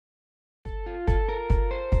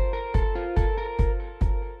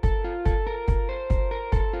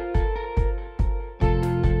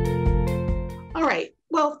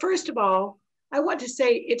Well, first of all, I want to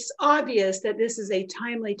say it's obvious that this is a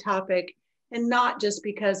timely topic, and not just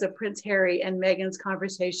because of Prince Harry and Meghan's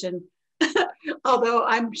conversation, although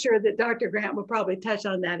I'm sure that Dr. Grant will probably touch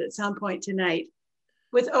on that at some point tonight.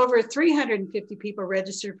 With over 350 people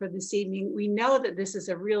registered for this evening, we know that this is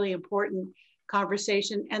a really important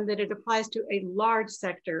conversation and that it applies to a large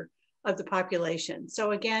sector of the population.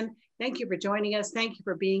 So again, thank you for joining us. Thank you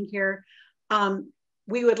for being here.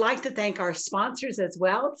 We would like to thank our sponsors as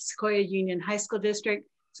well, Sequoia Union High School District,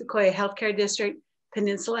 Sequoia Healthcare District,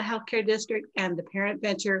 Peninsula Healthcare District, and the Parent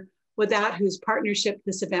Venture, without whose partnership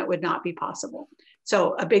this event would not be possible.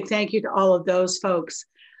 So a big thank you to all of those folks.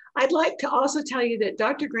 I'd like to also tell you that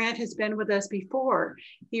Dr. Grant has been with us before.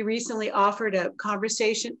 He recently offered a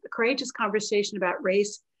courageous conversation about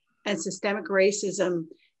race and systemic racism,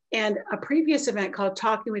 and a previous event called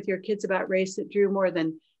Talking with Your Kids About Race that drew more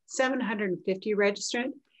than 750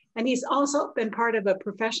 registrants. And he's also been part of a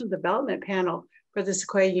professional development panel for the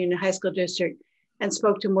Sequoia Union High School District and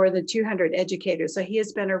spoke to more than 200 educators. So he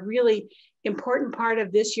has been a really important part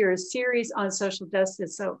of this year's series on social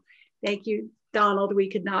justice. So thank you, Donald. We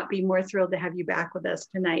could not be more thrilled to have you back with us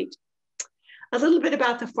tonight. A little bit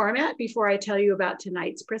about the format before I tell you about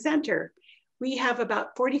tonight's presenter. We have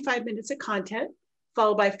about 45 minutes of content,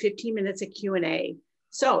 followed by 15 minutes of Q&A.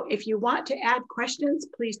 So if you want to add questions,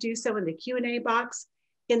 please do so in the Q&A box.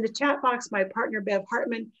 In the chat box, my partner, Bev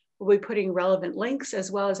Hartman, will be putting relevant links,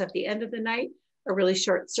 as well as at the end of the night, a really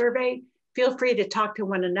short survey. Feel free to talk to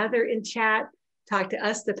one another in chat, talk to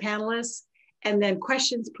us, the panelists, and then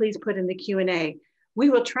questions, please put in the Q&A. We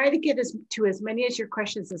will try to get to as many of your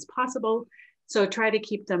questions as possible, so try to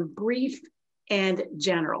keep them brief and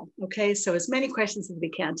general, okay? So as many questions as we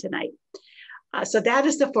can tonight. So that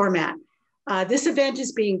is the format. This event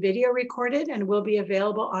is being video recorded and will be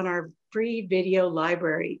available on our free video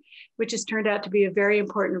library, which has turned out to be a very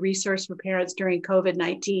important resource for parents during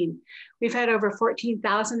COVID-19. We've had over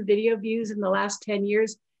 14,000 video views in the last 10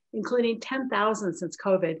 years, including 10,000 since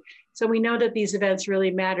COVID. So we know that these events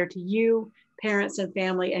really matter to you, parents and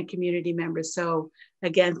family and community members. So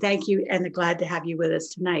again, thank you and glad to have you with us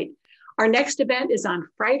tonight. Our next event is on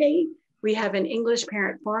Friday. We have an English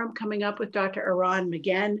Parent Forum coming up with Dr. Aran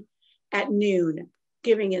Magen at noon,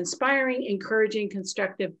 giving inspiring, encouraging,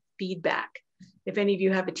 constructive feedback. If any of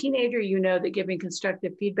you have a teenager, you know that giving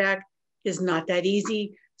constructive feedback is not that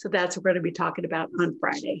easy. So that's what we're going to be talking about on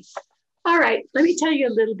Friday. All right, let me tell you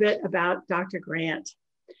a little bit about Dr. Grant.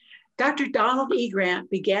 Dr. Donald E.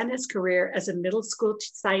 Grant began his career as a middle school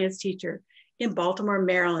science teacher in Baltimore,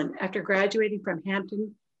 Maryland, after graduating from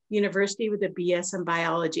Hampton University with a BS in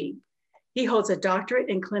biology. He holds a doctorate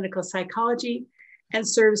in clinical psychology and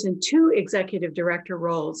serves in 2 executive director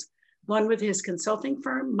roles, one with his consulting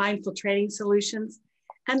firm, Mindful Training Solutions,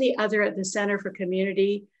 and the other at the Center for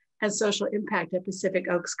Community and Social Impact at Pacific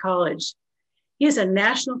Oaks College. He is a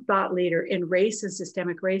national thought leader in race and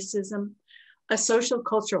systemic racism, a social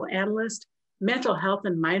cultural analyst, mental health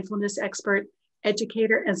and mindfulness expert,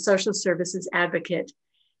 educator, and social services advocate.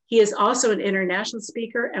 He is also an international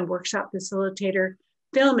speaker and workshop facilitator,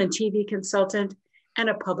 film and TV consultant, and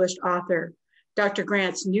a published author. Dr.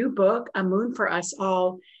 Grant's new book, A Moon for Us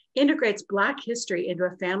All, integrates Black history into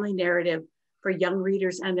a family narrative for young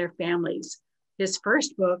readers and their families. His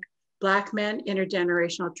first book, Black Men,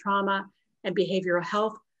 Intergenerational Trauma and Behavioral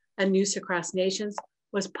Health, A Noose Across Nations,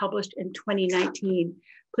 was published in 2019.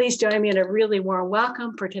 Please join me in a really warm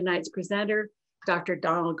welcome for tonight's presenter, Dr.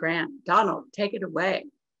 Donald Grant. Donald, take it away.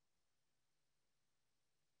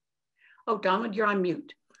 Oh, Donald, you're on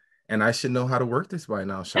mute. And I should know how to work this by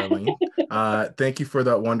now, Charlene. Thank you for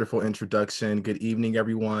that wonderful introduction. Good evening,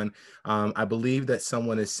 everyone. I believe that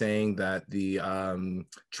someone is saying that the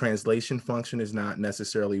translation function is not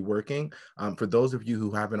necessarily working. For those of you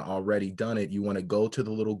who haven't already done it, you want to go to the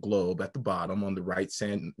little globe at the bottom on the right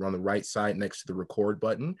side next to the record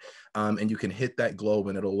button, and you can hit that globe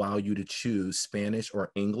and it'll allow you to choose Spanish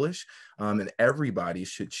or English. And everybody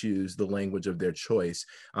should choose the language of their choice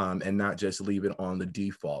and not just leave it on the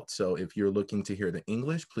default. So if you're looking to hear the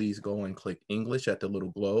English, please go and click English at the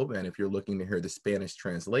little globe. And if you're looking to hear the Spanish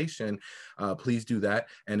translation, please do that.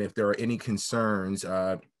 And if there are any concerns,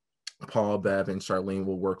 Paul, Bev, and Charlene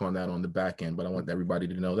will work on that on the back end, but I want everybody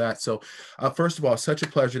to know that. So first of all, such a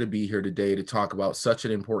pleasure to be here today to talk about such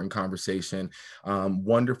an important conversation.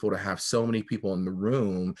 Wonderful to have so many people in the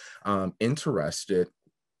room interested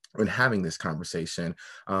and having this conversation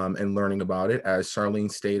and learning about it. As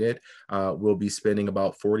Charlene stated, we'll be spending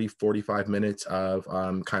about 45 minutes of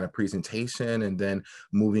kind of presentation, and then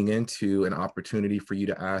moving into an opportunity for you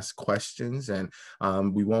to ask questions. And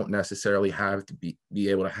we won't necessarily have to be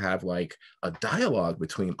able to have like a dialogue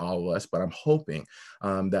between all of us, but I'm hoping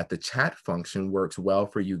that the chat function works well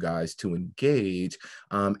for you guys to engage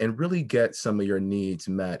and really get some of your needs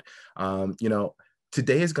met. You know,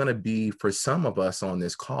 today is going to be, for some of us on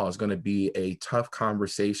this call, is going to be a tough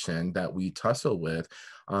conversation that we tussle with,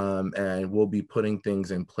 and we'll be putting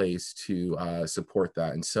things in place to support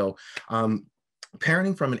that. And so,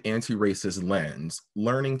 parenting from an anti-racist lens,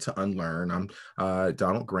 learning to unlearn. I'm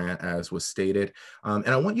Donald Grant, as was stated. And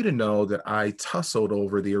I want you to know that I tussled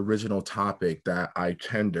over the original topic that I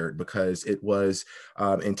tendered because it was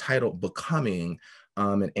entitled Becoming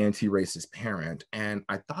an Anti-Racist Parent. And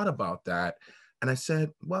I thought about that, and I said,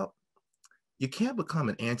 well, you can't become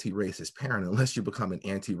an anti-racist parent unless you become an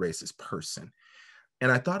anti-racist person.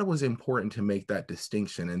 And I thought it was important to make that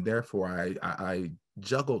distinction. And therefore, I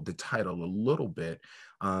juggled the title a little bit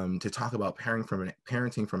to talk about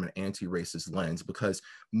parenting from an anti-racist lens, because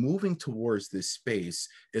moving towards this space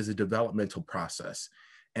is a developmental process.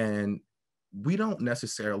 And we don't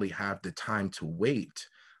necessarily have the time to wait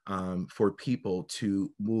for people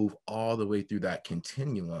to move all the way through that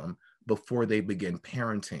continuum before they begin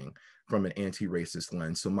parenting from an anti-racist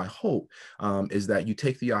lens. So my hope is that you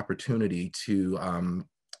take the opportunity to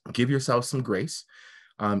give yourself some grace,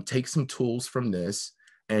 take some tools from this,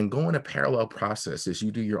 and go in a parallel process as you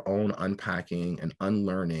do your own unpacking and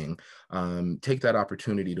unlearning. Take that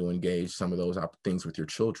opportunity to engage some of those things with your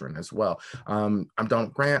children as well. I'm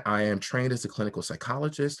Donald Grant. I am trained as a clinical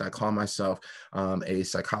psychologist. I call myself a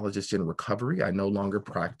psychologist in recovery. I no longer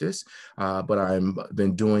practice, but I've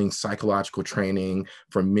been doing psychological training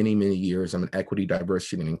for many, many years. I'm an equity,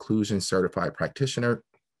 diversity, and inclusion certified practitioner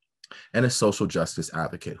and a social justice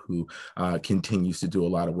advocate who continues to do a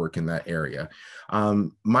lot of work in that area.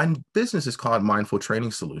 My business is called Mindful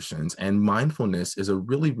Training Solutions, and mindfulness is a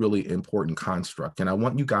really, really important construct. And I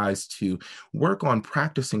want you guys to work on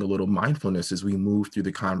practicing a little mindfulness as we move through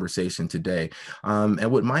the conversation today. And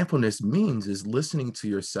what mindfulness means is listening to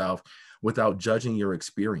yourself without judging your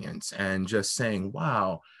experience and just saying,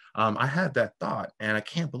 wow, I had that thought, and I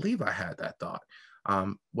can't believe I had that thought.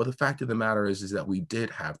 Well, the fact of the matter is that we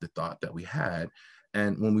did have the thought that we had.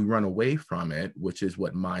 And when we run away from it, which is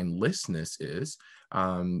what mindlessness is,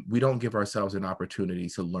 we don't give ourselves an opportunity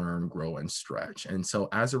to learn, grow, and stretch. And so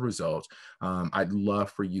as a result, I'd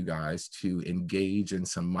love for you guys to engage in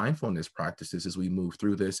some mindfulness practices as we move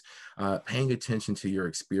through this, paying attention to your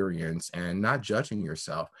experience and not judging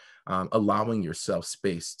yourself, allowing yourself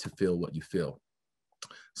space to feel what you feel.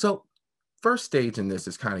 So first stage in this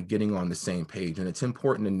is kind of getting on the same page. And it's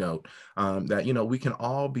important to note that, you know, we can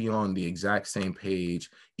all be on the exact same page,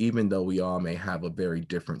 even though we all may have a very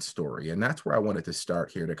different story. And that's where I wanted to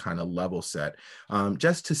start here, to kind of level set,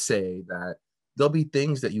 just to say that there'll be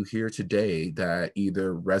things that you hear today that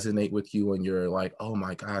either resonate with you and you're like, oh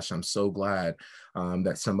my gosh, I'm so glad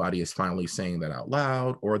that somebody is finally saying that out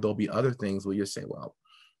loud. Or there'll be other things where you say, well,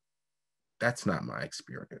 that's not my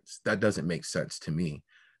experience. That doesn't make sense to me.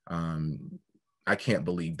 I can't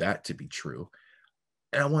believe that to be true.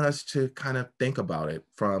 And I want us to kind of think about it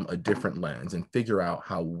from a different lens and figure out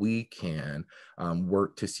how we can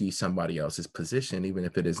work to see somebody else's position, even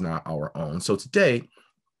if it is not our own. So today,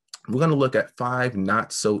 we're going to look at 5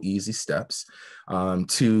 not so easy steps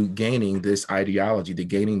to gaining this ideology, to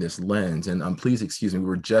gaining this lens. And please excuse me, we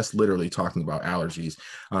were just literally talking about allergies,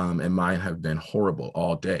 and mine have been horrible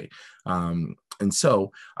all day. And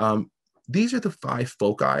so these are the 5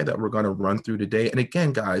 foci that we're going to run through today. And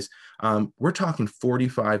again, guys, we're talking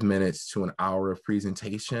 45 minutes to an hour of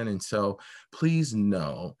presentation. And so please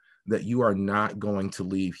know that you are not going to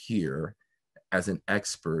leave here as an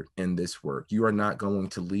expert in this work. You are not going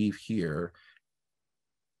to leave here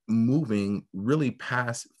moving really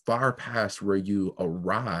far past where you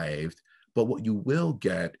arrived. But what you will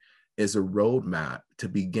get is a roadmap to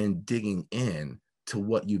begin digging in to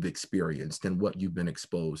what you've experienced and what you've been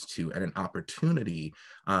exposed to, and an opportunity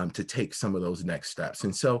to take some of those next steps.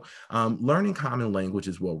 And so learning common language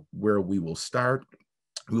is where we will start.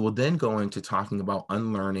 We will then go into talking about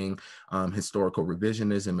unlearning historical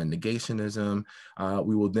revisionism and negationism.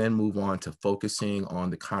 We will then move on to focusing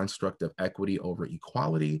on the construct of equity over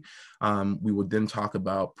equality. We will then talk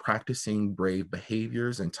about practicing brave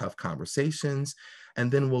behaviors and tough conversations. And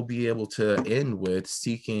then we'll be able to end with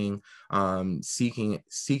seeking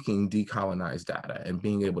decolonized data and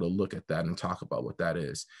being able to look at that and talk about what that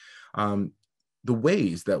is. the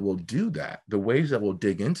ways that we'll do that, the ways that we'll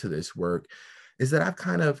dig into this work, is that I've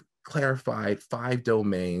kind of clarified 5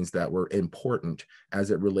 domains that were important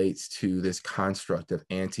as it relates to this construct of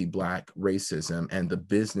anti-Black racism and the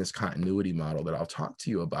business continuity model that I'll talk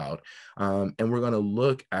to you about. And we're going to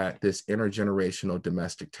look at this intergenerational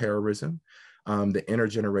domestic terrorism, the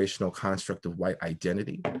intergenerational construct of white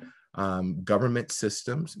identity, government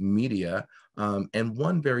systems, media, and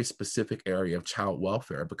one very specific area of child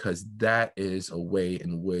welfare, because that is a way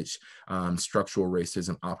in which structural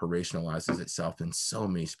racism operationalizes itself in so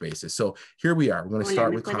many spaces. So here we are. We're going to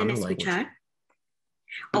start with common language.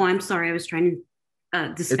 Oh, I'm sorry. I was trying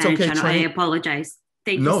to the Spanish okay, channel. Trini. I apologize.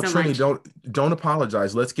 Thank no, you so Trini, much. don't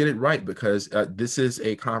apologize. Let's get it right, because this is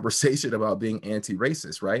a conversation about being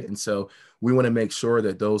anti-racist, right? And so we want to make sure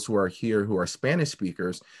that those who are here who are Spanish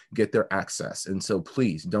speakers get their access. And so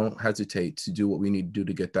please don't hesitate to do what we need to do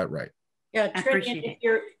to get that right. Yeah, Trini,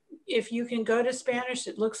 if you can go to Spanish,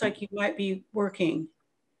 it looks like you might be working.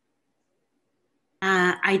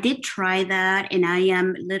 I did try that, and I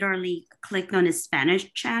am literally clicked on a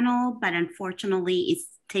Spanish channel, but unfortunately it's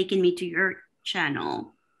taken me to your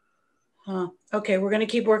channel. Okay, we're going to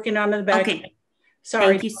keep working on the back. Okay. Sorry.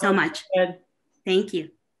 Thank you so much. Thank you.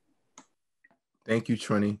 Thank you,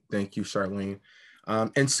 Trini. Thank you, Charlene.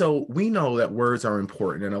 And so we know that words are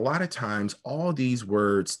important, and a lot of times all these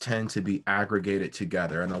words tend to be aggregated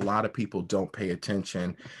together, and a lot of people don't pay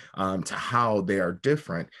attention to how they are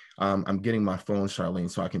different. I'm getting my phone,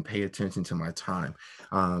 Charlene, so I can pay attention to my time.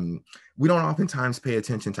 We don't oftentimes pay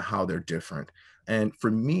attention to how they're different. And for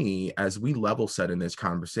me, as we level set in this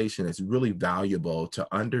conversation, it's really valuable to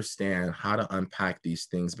understand how to unpack these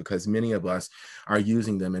things, because many of us are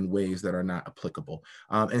using them in ways that are not applicable.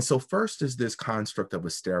 And so first is this construct of a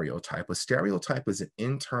stereotype. A stereotype is an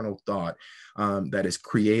internal thought that is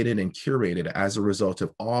created and curated as a result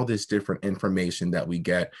of all this different information that we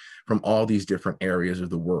get from all these different areas of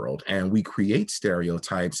the world. And we create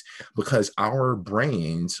stereotypes because our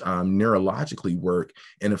brains neurologically work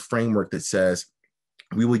in a framework that says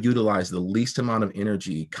we will utilize the least amount of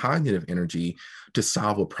energy, cognitive energy, to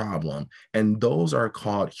solve a problem. And those are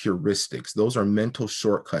called heuristics. Those are mental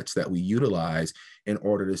shortcuts that we utilize in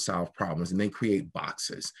order to solve problems, and they create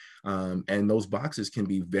boxes. And those boxes can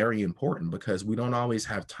be very important because we don't always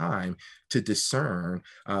have time to discern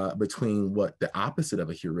between what the opposite of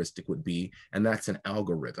a heuristic would be, and that's an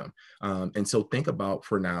algorithm. And so think about,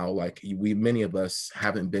 for now, like many of us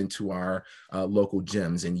haven't been to our local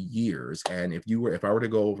gyms in years. And if I were to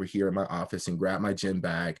go over here in my office and grab my gym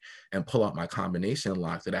bag and pull out my combination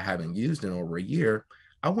lock that I haven't used in over a year,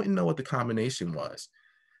 I wouldn't know what the combination was.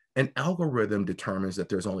 An algorithm determines that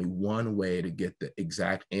there's only one way to get the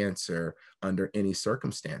exact answer under any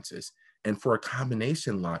circumstances. And for a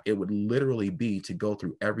combination lock, it would literally be to go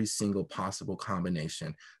through every single possible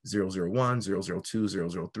combination, 001, 002,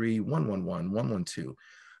 003, 111, 112.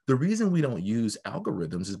 The reason we don't use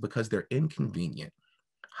algorithms is because they're inconvenient.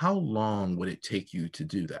 How long would it take you to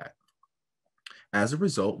do that? As a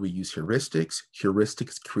result, we use heuristics.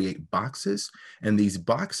 Heuristics create boxes, and these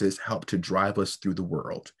boxes help to drive us through the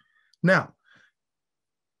world. Now,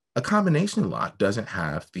 a combination lock doesn't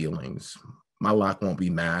have feelings. My lock won't be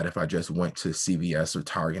mad if I just went to CVS or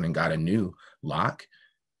Target and got a new lock.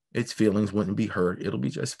 Its feelings wouldn't be hurt. It'll be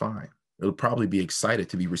just fine. It'll probably be excited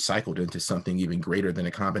to be recycled into something even greater than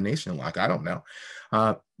a combination lock. I don't know,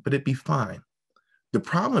 but it'd be fine. The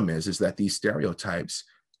problem is that these stereotypes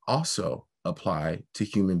also apply to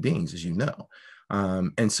human beings, as you know.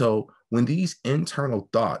 And so when these internal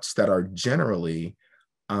thoughts that are genuinely,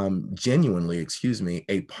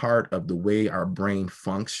 a part of the way our brain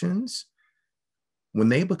functions, when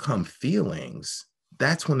they become feelings,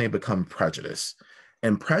 that's when they become prejudice.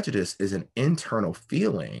 And prejudice is an internal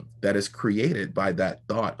feeling that is created by that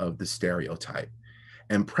thought of the stereotype.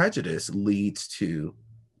 And prejudice leads to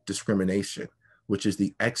discrimination, which is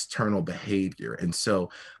the external behavior. And so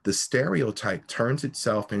the stereotype turns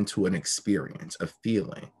itself into an experience, a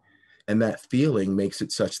feeling. And that feeling makes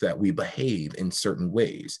it such that we behave in certain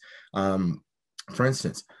ways. For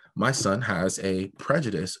instance, my son has a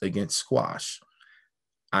prejudice against squash.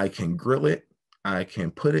 I can grill it. I can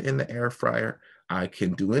put it in the air fryer. I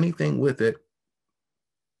can do anything with it.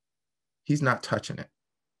 He's not touching it.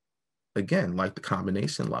 Again, like the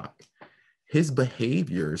combination lock. His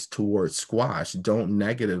behaviors towards squash don't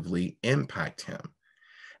negatively impact him.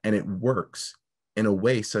 And it works in a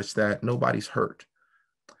way such that nobody's hurt.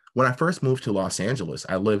 When I first moved to Los Angeles,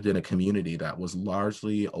 I lived in a community that was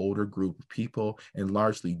largely older group of people and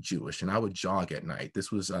largely Jewish. And I would jog at night.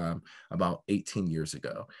 This was about 18 years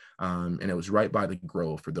ago. And it was right by the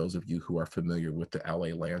Grove, for those of you who are familiar with the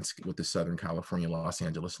LA landscape, with the Southern California, Los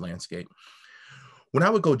Angeles landscape. When I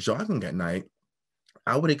would go jogging at night,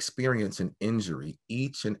 I would experience an injury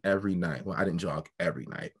each and every night. Well, I didn't jog every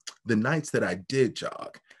night. The nights that I did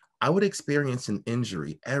jog, I would experience an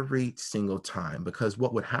injury every single time, because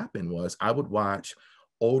what would happen was I would watch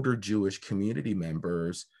older Jewish community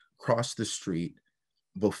members cross the street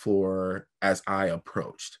before as I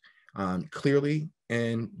approached, clearly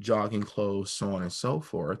in jogging clothes, so on and so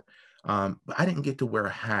forth. But I didn't get to wear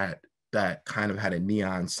a hat that kind of had a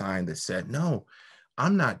neon sign that said, "No,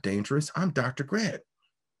 I'm not dangerous. I'm Dr. Grant."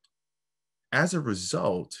 As a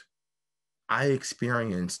result, I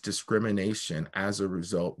experienced discrimination as a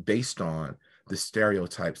result based on the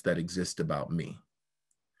stereotypes that exist about me.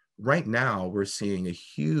 Right now, we're seeing a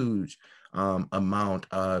huge amount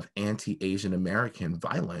of anti-Asian American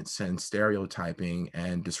violence and stereotyping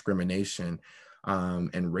and discrimination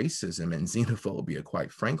and racism and xenophobia,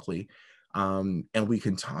 quite frankly. And we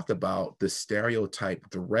can talk about the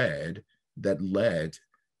stereotype thread that led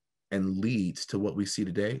and leads to what we see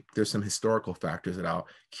today. There's some historical factors that I'll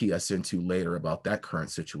key us into later about that current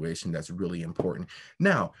situation that's really important.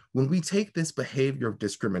 Now, when we take this behavior of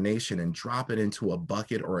discrimination and drop it into a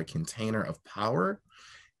bucket or a container of power,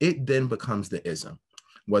 it then becomes the ism.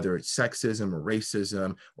 Whether it's sexism or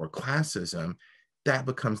racism or classism, that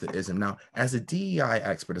becomes the ism. Now, as a DEI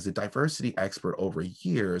expert, as a diversity expert over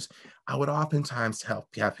years, I would oftentimes have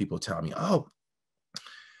people tell me, "Oh,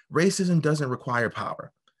 racism doesn't require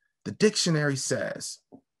power. The dictionary says."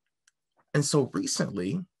 And so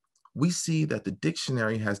recently, we see that the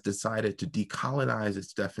dictionary has decided to decolonize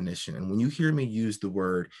its definition. And when you hear me use the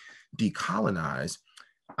word decolonize,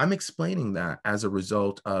 I'm explaining that as a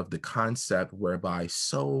result of the concept whereby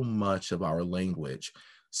so much of our language,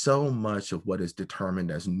 so much of what is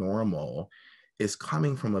determined as normal is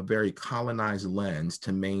coming from a very colonized lens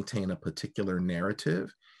to maintain a particular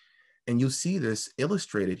narrative. And you see this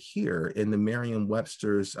illustrated here in the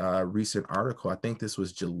Merriam-Webster's recent article. I think this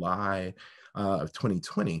was July of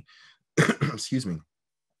 2020. Excuse me.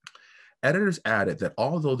 Editors added that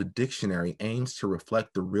although the dictionary aims to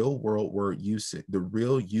reflect the real world word usage, the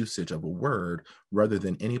real usage of a word rather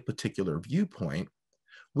than any particular viewpoint,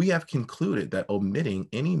 we have concluded that omitting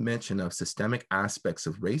any mention of systemic aspects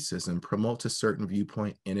of racism promotes a certain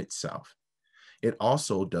viewpoint in itself. It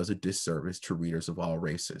also does a disservice to readers of all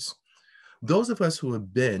races. Those of us who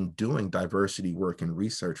have been doing diversity work and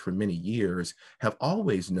research for many years have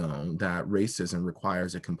always known that racism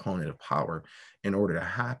requires a component of power in order to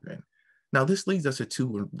happen. Now, this leads us to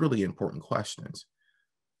two really important questions.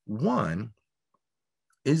 One,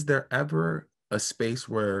 is there ever a space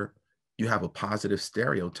where you have a positive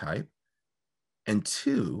stereotype? And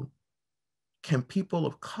two, can people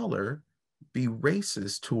of color be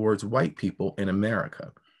racist towards white people in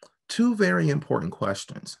America? Two very important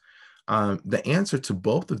questions. The answer to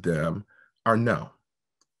both of them are no.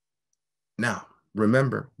 Now,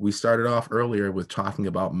 remember, we started off earlier with talking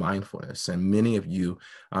about mindfulness, and many of you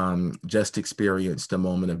just experienced a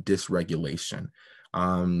moment of dysregulation.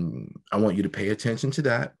 I want you to pay attention to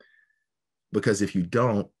that, because if you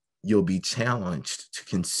don't, you'll be challenged to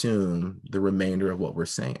consume the remainder of what we're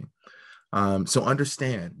saying. So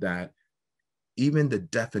understand that even the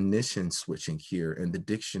definition switching here in the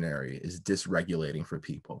dictionary is dysregulating for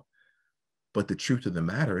people. But the truth of the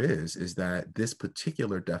matter is that this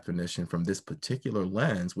particular definition from this particular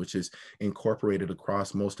lens, which is incorporated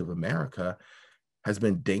across most of America, has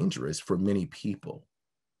been dangerous for many people.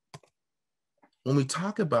 When we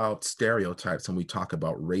talk about stereotypes and we talk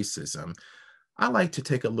about racism, I like to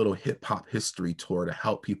take a little hip hop history tour to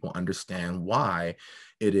help people understand why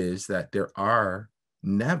it is that there are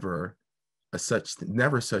never such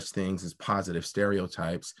things as positive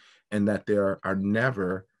stereotypes, and that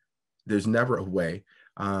there's never a way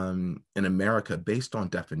in America, based on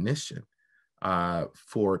definition,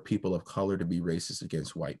 for people of color to be racist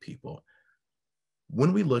against white people.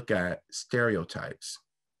 When we look at stereotypes,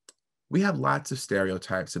 we have lots of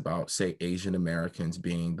stereotypes about, say, Asian Americans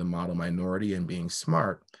being the model minority and being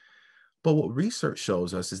smart. But what research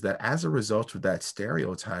shows us is that as a result of that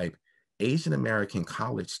stereotype, Asian American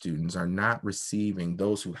college students are not receiving,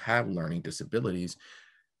 those who have learning disabilities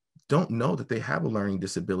don't know that they have a learning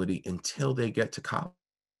disability until they get to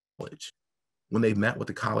college, when they met with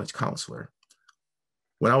the college counselor.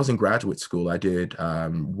 When I was in graduate school, I did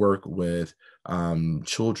work with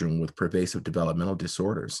children with pervasive developmental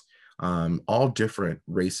disorders. all different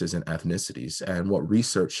races and ethnicities. And what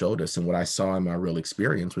research showed us and what I saw in my real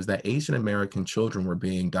experience was that Asian American children were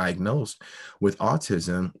being diagnosed with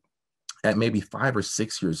autism at maybe 5 or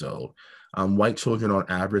 6 years old. White children on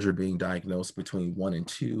average are being diagnosed between 1 and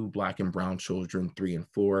 2, Black and brown children 3 and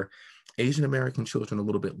 4, Asian American children a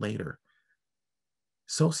little bit later.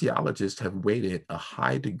 Sociologists have weighted a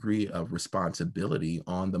high degree of responsibility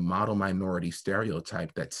on the model minority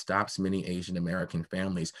stereotype that stops many Asian American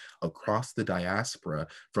families across the diaspora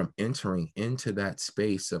from entering into that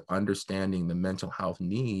space of understanding the mental health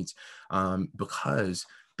needs because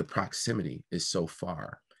the proximity is so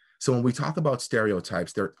far. So when we talk about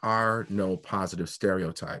stereotypes, there are no positive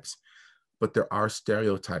stereotypes, but there are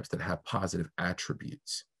stereotypes that have positive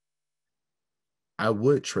attributes. I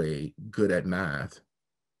would trade good at math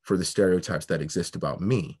for the stereotypes that exist about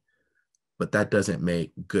me, but that doesn't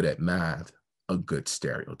make good at math a good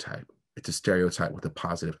stereotype. It's a stereotype with a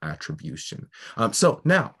positive attribution. So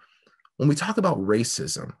now, when we talk about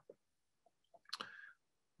racism,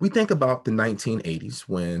 we think about the 1980s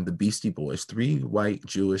when the Beastie Boys, 3 white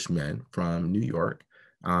Jewish men from New York,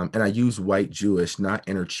 and I use white Jewish not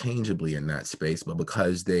interchangeably in that space, but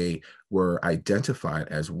because they were identified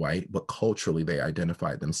as white, but culturally they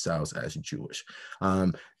identified themselves as Jewish.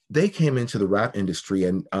 They came into the rap industry,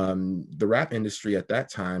 and the rap industry at that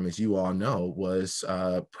time, as you all know, was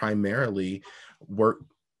primarily.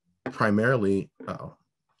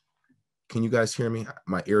 Can you guys hear me?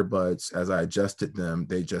 My earbuds, as I adjusted them,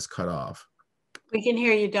 they just cut off. We can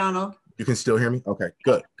hear you, Donald. You can still hear me? Okay,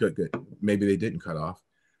 good. Maybe they didn't cut off.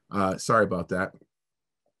 Sorry about that.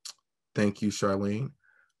 Thank you, Charlene.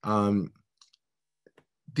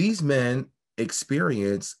 These men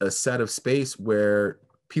experience a set of space where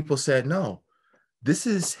people said, no, this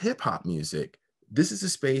is hip hop music. This is a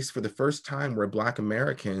space for the first time where Black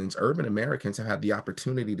Americans, urban Americans, have had the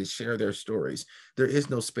opportunity to share their stories. There is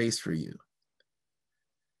no space for you.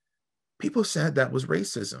 People said that was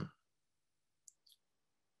racism.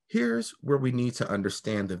 Here's where we need to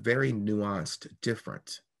understand the very nuanced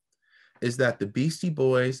difference, is that the Beastie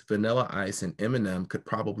Boys, Vanilla Ice, and Eminem could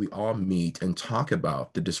probably all meet and talk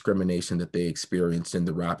about the discrimination that they experienced in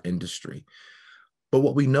the rap industry. But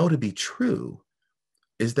what we know to be true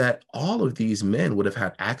is that all of these men would have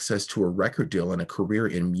had access to a record deal and a career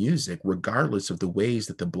in music, regardless of the ways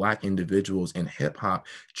that the Black individuals in hip hop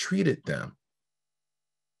treated them.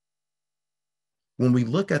 When we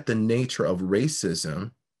look at the nature of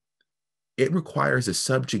racism, it requires a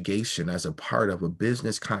subjugation as a part of a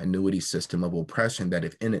business continuity system of oppression that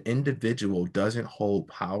if an individual doesn't hold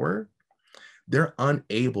power, they're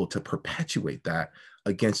unable to perpetuate that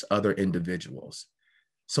against other individuals.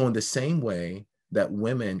 So in the same way that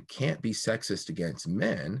women can't be sexist against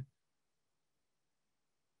men,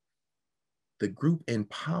 the group in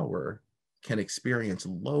power can experience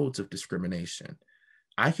loads of discrimination.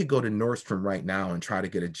 I could go to Nordstrom right now and try to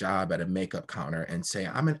get a job at a makeup counter and say,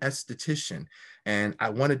 I'm an esthetician and I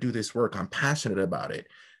want to do this work. I'm passionate about it.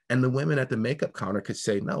 And the women at the makeup counter could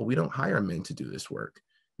say, no, we don't hire men to do this work.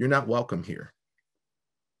 You're not welcome here.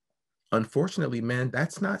 Unfortunately, men,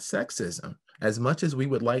 that's not sexism. As much as we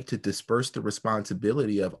would like to disperse the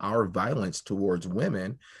responsibility of our violence towards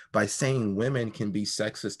women by saying women can be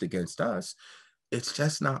sexist against us, it's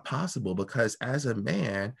just not possible, because as a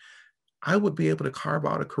man, I would be able to carve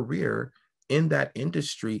out a career in that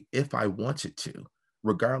industry if I wanted to,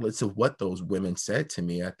 regardless of what those women said to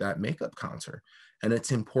me at that makeup counter. And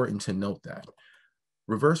it's important to note that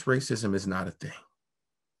reverse racism is not a thing.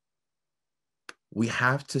 We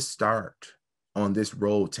have to start on this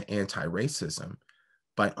road to anti-racism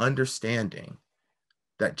by understanding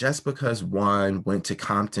that just because one went to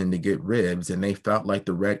Compton to get ribs and they felt like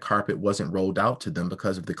the red carpet wasn't rolled out to them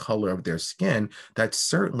because of the color of their skin, that's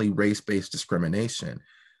certainly race-based discrimination,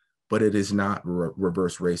 but it is not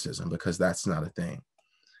reverse racism, because that's not a thing.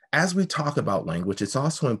 As we talk about language, it's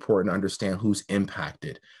also important to understand who's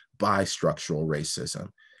impacted by structural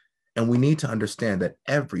racism. And we need to understand that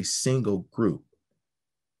every single group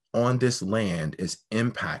on this land is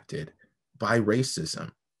impacted by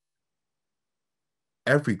racism.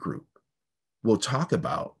 Every group. We'll talk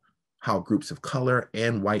about how groups of color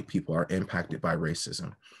and white people are impacted by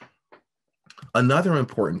racism. Another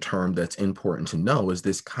important term that's important to know is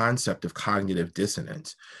this concept of cognitive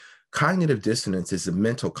dissonance. Cognitive dissonance is a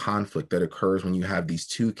mental conflict that occurs when you have these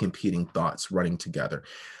two competing thoughts running together.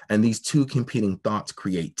 And these two competing thoughts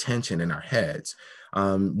create tension in our heads.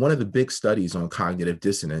 One of the big studies on cognitive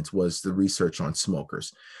dissonance was the research on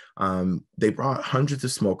smokers. They brought hundreds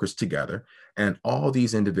of smokers together, and all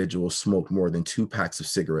these individuals smoked more than 2 packs of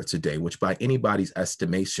cigarettes a day, which by anybody's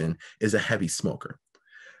estimation is a heavy smoker.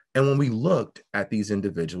 And when we looked at these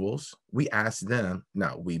individuals, we asked them,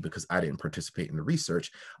 not we, because I didn't participate in the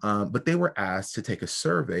research, but they were asked to take a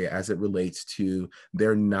survey as it relates to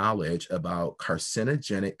their knowledge about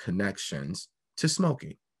carcinogenic connections to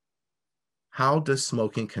smoking. How does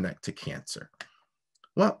smoking connect to cancer?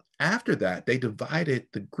 Well, after that, they divided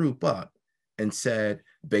the group up and said,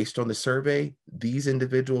 based on the survey, these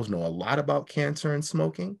individuals know a lot about cancer and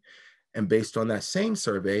smoking. And based on that same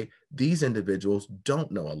survey, these individuals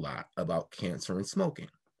don't know a lot about cancer and smoking.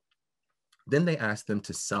 Then they asked them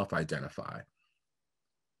to self-identify.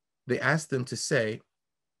 They asked them to say,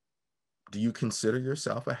 do you consider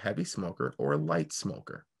yourself a heavy smoker or a light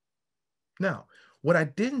smoker? Now, what I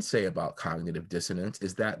didn't say about cognitive dissonance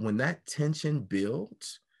is that when that tension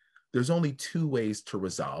builds, there's only two ways to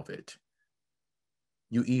resolve it.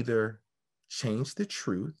 You either change the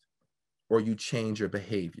truth or you change your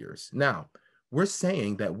behaviors. Now, we're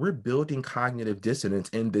saying that we're building cognitive dissonance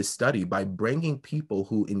in this study by bringing people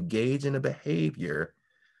who engage in a behavior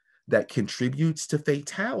that contributes to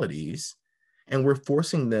fatalities, and we're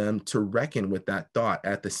forcing them to reckon with that thought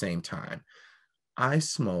at the same time. I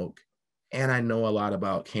smoke, and I know a lot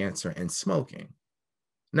about cancer and smoking.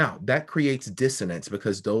 Now, that creates dissonance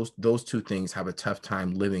because those two things have a tough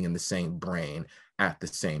time living in the same brain at the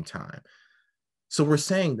same time. So we're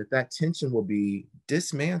saying that that tension will be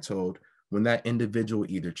dismantled when that individual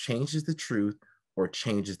either changes the truth or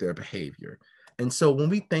changes their behavior. And so when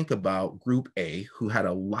we think about group A, who had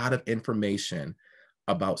a lot of information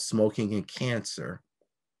about smoking and cancer,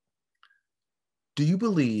 how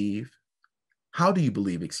do you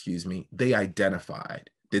believe, they identified?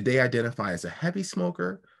 Did they identify as a heavy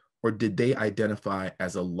smoker or did they identify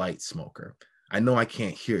as a light smoker? I know I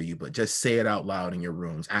can't hear you, but just say it out loud in your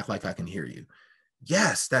rooms. Act like I can hear you.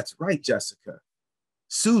 Yes, that's right, Jessica.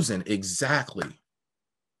 Susan, exactly.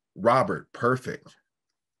 Robert, perfect.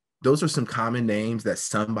 Those are some common names that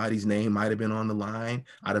somebody's name might have been on the line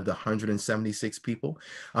out of the 176 people.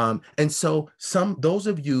 And so those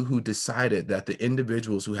of you who decided that the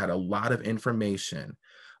individuals who had a lot of information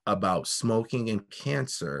about smoking and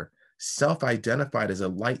cancer self-identified as a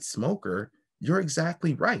light smoker, you're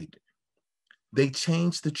exactly right. They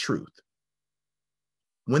changed the truth.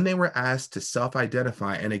 When they were asked to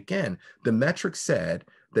self-identify, and again, the metric said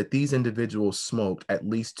that these individuals smoked at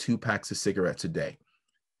least 2 packs of cigarettes a day.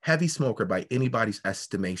 Heavy smoker by anybody's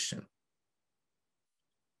estimation.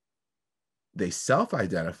 They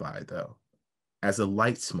self-identified, though, as a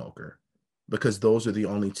light smoker because those are the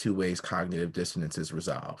only 2 ways cognitive dissonance is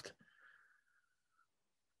resolved.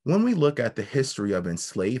 When we look at the history of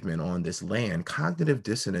enslavement on this land, cognitive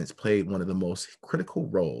dissonance played one of the most critical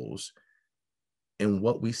roles in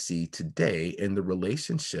what we see today in the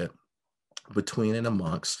relationship between and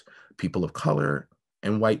amongst people of color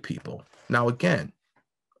and white people. Now, again,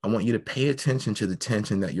 I want you to pay attention to the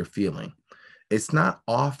tension that you're feeling. It's not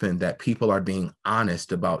often that people are being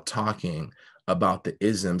honest about talking about the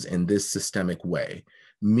isms in this systemic way,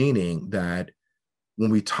 meaning that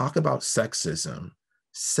when we talk about sexism,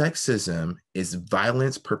 sexism is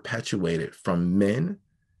violence perpetuated from men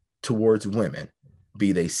towards women,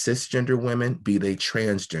 be they cisgender women, be they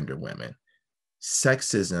transgender women.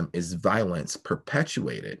 Sexism is violence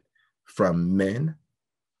perpetuated from men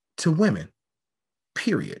to women,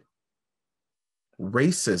 period.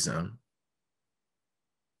 Racism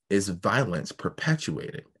is violence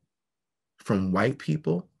perpetuated from white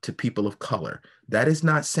people to people of color. That is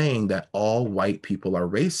not saying that all white people are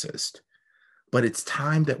racist, but it's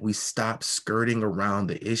time that we stop skirting around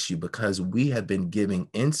the issue because we have been giving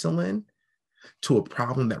insulin to a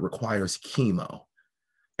problem that requires chemo.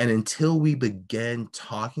 And until we begin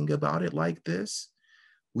talking about it like this,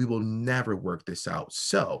 we will never work this out.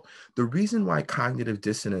 So the reason why cognitive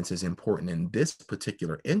dissonance is important in this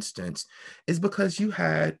particular instance is because you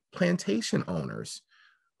had plantation owners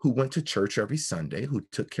who went to church every Sunday, who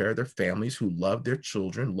took care of their families, who loved their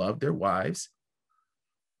children, loved their wives,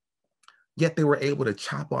 yet they were able to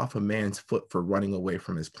chop off a man's foot for running away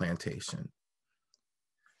from his plantation.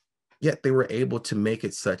 Yet they were able to make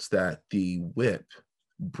it such that the whip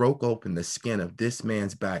broke open the skin of this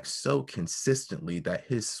man's back so consistently that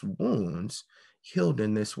his wounds healed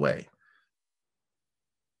in this way.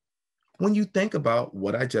 When you think about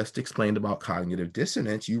what I just explained about cognitive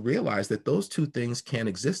dissonance, you realize that those two things can't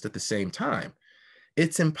exist at the same time.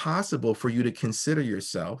 It's impossible for you to consider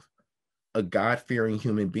yourself a God-fearing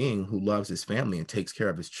human being who loves his family and takes care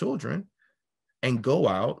of his children and go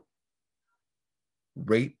out,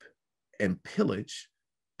 rape, and pillage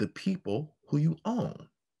the people who you own.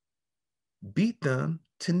 Beat them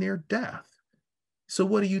to near death. So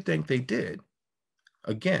what do you think they did?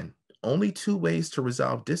 Again, Only two ways to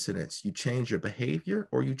resolve dissonance: you change your behavior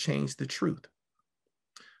or you change the truth.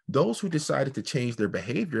 Those who decided to change their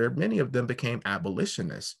behavior, many of them became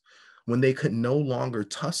abolitionists when they could no longer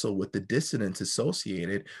tussle with the dissonance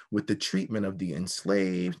associated with the treatment of the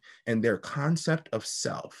enslaved and their concept of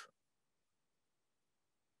self.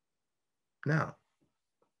 Now,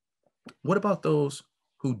 what about those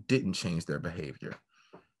who didn't change their behavior?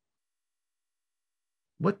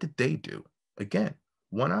 What did they do? Again,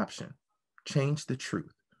 one option: change the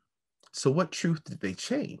truth. So what truth did they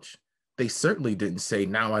change? They certainly didn't say,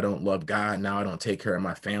 now I don't love God, now I don't take care of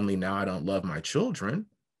my family, now I don't love my children.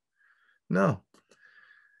 No.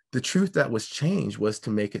 The truth that was changed was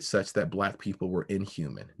to make it such that Black people were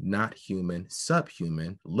inhuman, not human,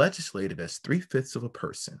 subhuman, legislated as 3/5 of a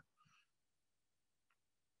person.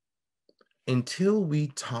 Until we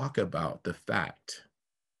talk about the fact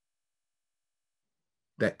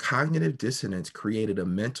that cognitive dissonance created a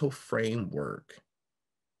mental framework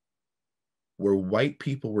where white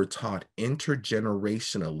people were taught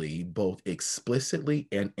intergenerationally, both explicitly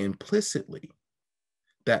and implicitly,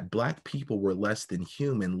 that Black people were less than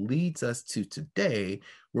human, leads us to today,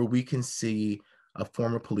 where we can see a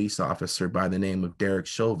former police officer by the name of Derek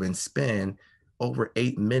Chauvin spend over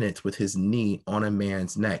 8 minutes with his knee on a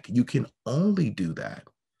man's neck. You can only do that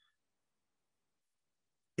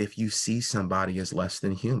if you see somebody as less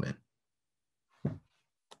than human.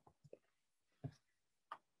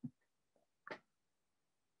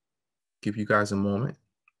 Give you guys a moment,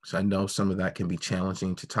 so I know some of that can be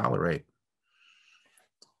challenging to tolerate.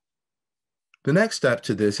 The next step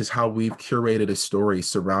to this is how we've curated a story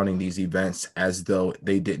surrounding these events as though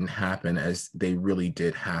they didn't happen, as they really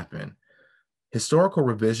did happen. Historical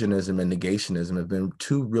revisionism and negationism have been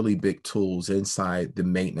two really big tools inside the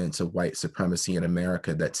maintenance of white supremacy in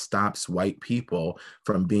America that stops white people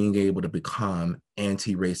from being able to become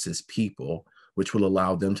anti-racist people, which will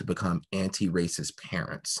allow them to become anti-racist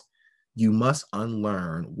parents. You must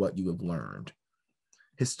unlearn what you have learned.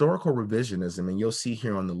 Historical revisionism, and you'll see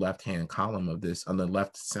here on the left-hand column of this, on the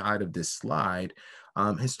left side of this slide,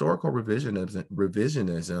 historical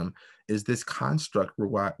revisionism is this construct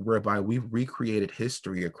whereby we've recreated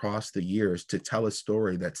history across the years to tell a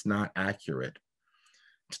story that's not accurate,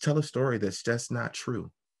 to tell a story that's just not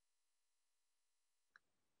true.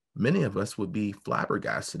 Many of us would be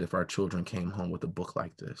flabbergasted if our children came home with a book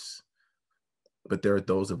like this. But there are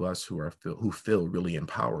those of us who feel really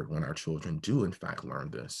empowered when our children do, in fact, learn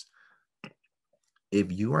this.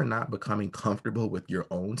 If you are not becoming comfortable with your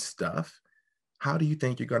own stuff, how do you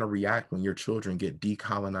think you're going to react when your children get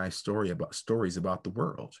decolonized stories about the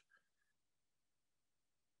world?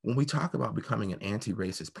 When we talk about becoming an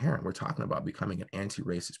anti-racist parent, we're talking about becoming an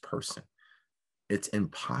anti-racist person. It's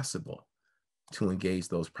impossible to engage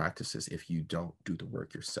those practices if you don't do the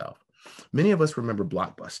work yourself. Many of us remember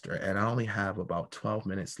Blockbuster, and I only have about 12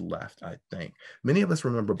 minutes left, I think. Many of us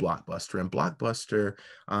remember Blockbuster, and Blockbuster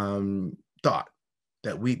thought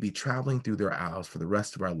that we'd be traveling through their aisles for the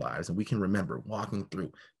rest of our lives, and we can remember walking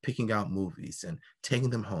through, picking out movies and taking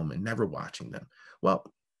them home and never watching them.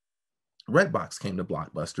 Well, Redbox came to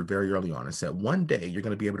Blockbuster very early on and said, one day you're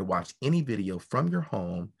going to be able to watch any video from your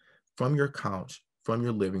home, from your couch, from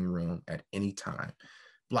your living room at any time.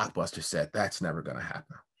 Blockbuster said, that's never going to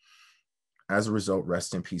happen. As a result,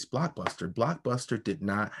 rest in peace, Blockbuster. Blockbuster did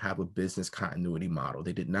not have a business continuity model.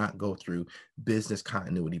 They did not go through business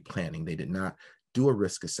continuity planning. They did not do a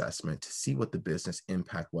risk assessment to see what the business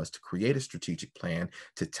impact was, to create a strategic plan,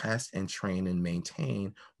 to test and train and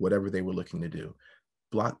maintain whatever they were looking to do.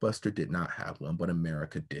 Blockbuster did not have one, but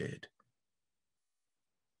America did.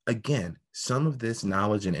 Again, some of this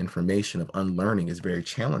knowledge and information of unlearning is very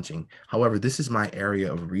challenging. However, this is my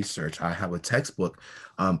area of research. I have a textbook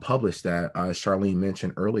published that Charlene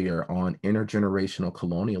mentioned earlier on intergenerational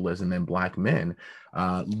colonialism and Black men,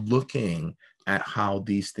 looking at how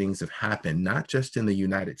these things have happened, not just in the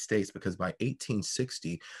United States, because by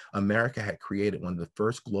 1860, America had created one of the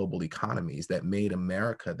first global economies that made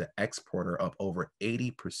America the exporter of over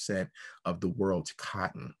 80% of the world's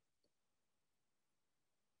cotton.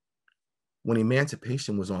 When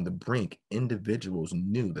emancipation was on the brink, individuals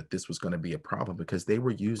knew that this was going to be a problem because they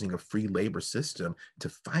were using a free labor system to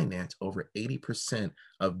finance over 80%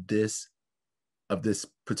 of this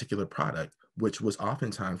particular product, which was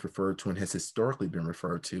oftentimes referred to and has historically been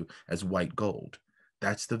referred to as white gold.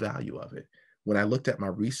 That's the value of it. When I looked at my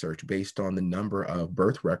research based on the number of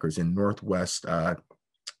birth records in Northwest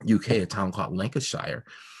UK, a town called Lancashire,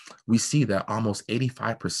 we see that almost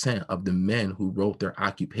 85% of the men who wrote their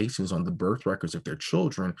occupations on the birth records of their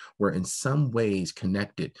children were in some ways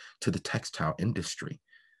connected to the textile industry.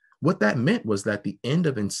 What that meant was that the end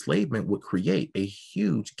of enslavement would create a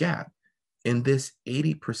huge gap in this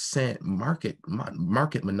 80% market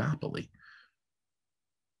monopoly.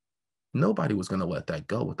 Nobody was going to let that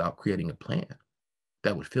go without creating a plan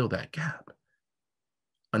that would fill that gap.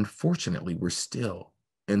 Unfortunately, we're still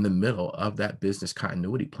in the middle of that business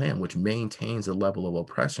continuity plan, which maintains a level of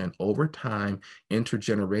oppression over time,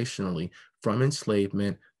 intergenerationally, from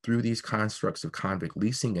enslavement through these constructs of convict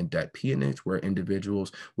leasing and debt peonage, where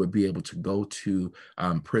individuals would be able to go to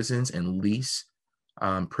prisons and lease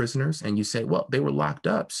prisoners. And you say, well, they were locked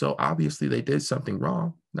up, so obviously they did something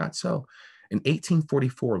wrong. Not so. In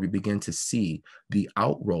 1844, we begin to see the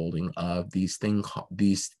outrolling of these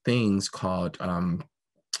things called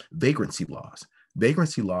vagrancy laws.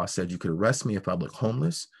 Vagrancy law said you could arrest me if I look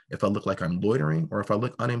homeless, if I look like I'm loitering, or if I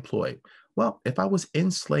look unemployed. Well, if I was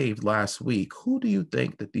enslaved last week, who do you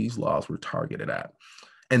think that these laws were targeted at?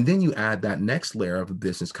 And then you add that next layer of a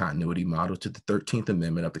business continuity model to the 13th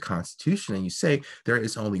Amendment of the Constitution, and you say there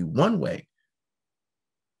is only one way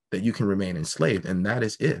that you can remain enslaved, and that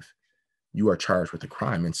is if you are charged with a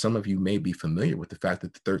crime. And some of you may be familiar with the fact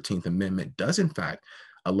that the 13th Amendment does, in fact,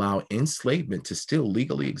 allow enslavement to still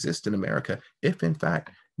legally exist in America if, in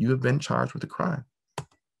fact, you have been charged with a crime.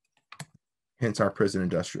 Hence our prison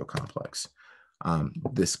industrial complex,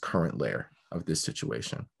 this current layer of this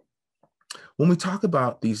situation. When we talk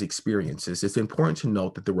about these experiences, it's important to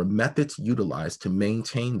note that there were methods utilized to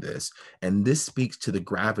maintain this, and this speaks to the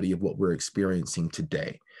gravity of what we're experiencing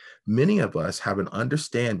today. Many of us have an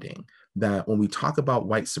understanding that when we talk about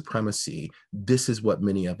white supremacy, this is what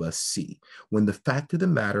many of us see. When the fact of the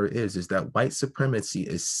matter is that white supremacy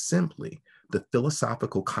is simply the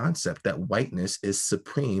philosophical concept that whiteness is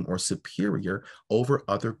supreme or superior over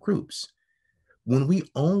other groups. When we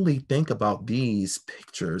only think about these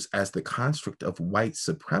pictures as the construct of white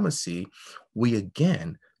supremacy, we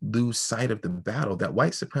again lose sight of the battle that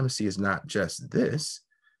white supremacy is not just this.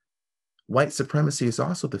 White supremacy is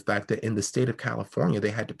also the fact that in the state of California,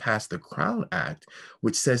 they had to pass the Crown Act,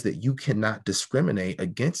 which says that you cannot discriminate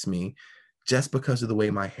against me just because of the way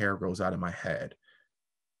my hair grows out of my head.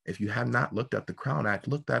 If you have not looked up the Crown Act,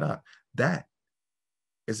 look that up. That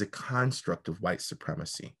is a construct of white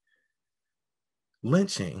supremacy.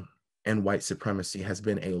 Lynching and white supremacy has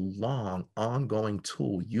been a long, ongoing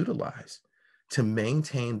tool utilized to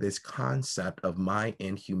maintain this concept of my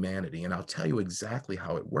inhumanity. And I'll tell you exactly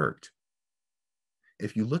how it worked.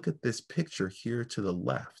 If you look at this picture here to the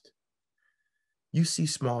left, you see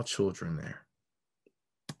small children there.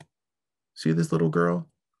 See this little girl?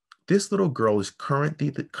 This little girl is currently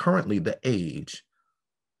the age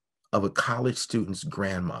of a college student's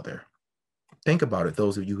grandmother. Think about it,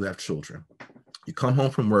 those of you who have children. You come home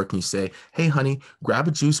from work and you say, hey, honey, grab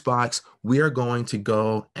a juice box. We are going to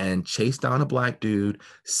go and chase down a black dude,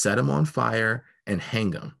 set him on fire, and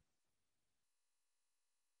hang him.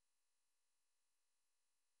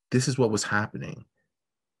 This is what was happening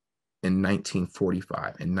in 1945,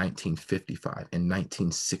 in 1955, in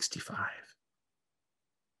 1965.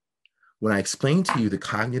 When I explained to you the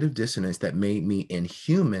cognitive dissonance that made me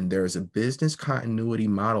inhuman, there is a business continuity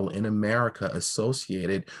model in America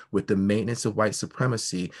associated with the maintenance of white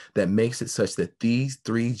supremacy that makes it such that these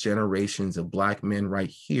 3 generations of Black men right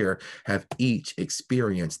here have each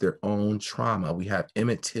experienced their own trauma. We have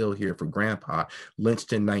Emmett Till here for Grandpa,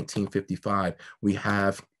 lynched in 1955. We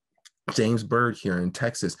have James Byrd here in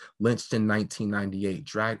Texas, lynched in 1998,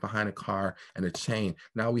 dragged behind a car and a chain.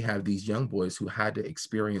 Now we have these young boys who had to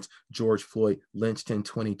experience George Floyd, lynched in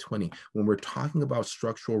 2020. When we're talking about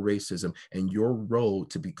structural racism and your road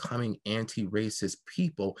to becoming anti-racist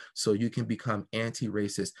people so you can become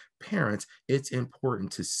anti-racist parents, it's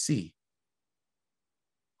important to see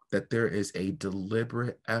that there is a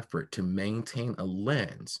deliberate effort to maintain a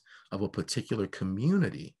lens of a particular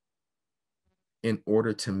community in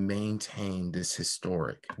order to maintain this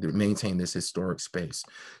historic space,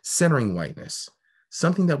 centering whiteness.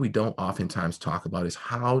 Something that we don't oftentimes talk about is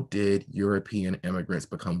how did European immigrants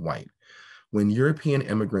become white? When European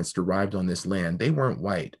immigrants arrived on this land, they weren't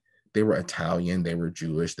white. They were Italian, they were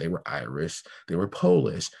Jewish, they were Irish, they were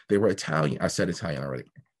Polish, they were Italian. I said Italian already.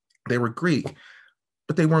 They were Greek,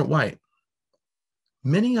 but they weren't white.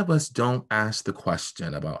 Many of us don't ask the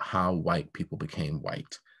question about how white people became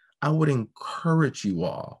white. I would encourage you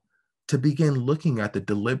all to begin looking at the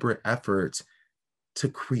deliberate efforts to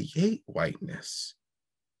create whiteness,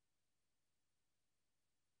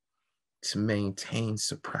 to maintain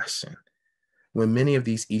suppression. When many of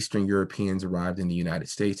these Eastern Europeans arrived in the United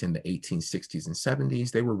States in the 1860s and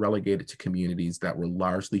 70s, they were relegated to communities that were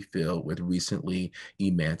largely filled with recently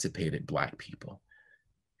emancipated Black people.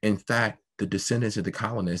 In fact, the descendants of the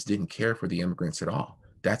colonists didn't care for the immigrants at all.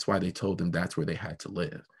 That's why they told them that's where they had to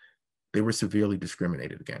live. They were severely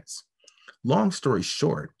discriminated against. Long story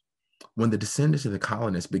short, when the descendants of the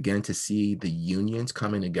colonists began to see the unions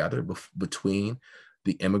coming together between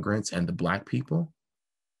the immigrants and the Black people,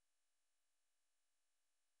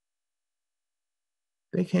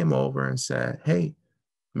 they came over and said, hey,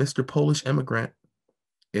 Mr. Polish immigrant,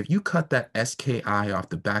 if you cut that SKI off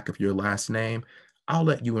the back of your last name, I'll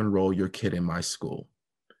let you enroll your kid in my school.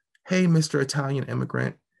 Hey, Mr. Italian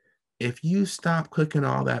immigrant, if you stop cooking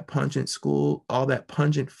all that pungent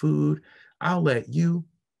food, I'll let you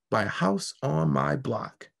buy a house on my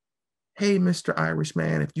block. Hey, Mr. Irish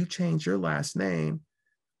man, if you change your last name,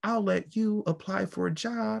 I'll let you apply for a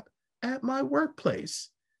job at my workplace.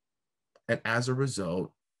 And as a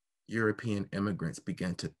result, European immigrants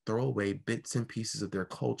began to throw away bits and pieces of their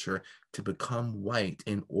culture to become white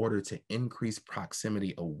in order to increase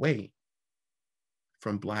proximity away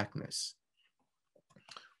from Blackness.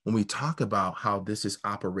 When we talk about how this is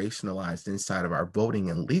operationalized inside of our voting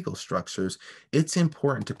and legal structures, it's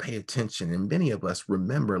important to pay attention. And many of us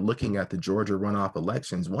remember looking at the Georgia runoff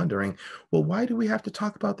elections, wondering, well, why do we have to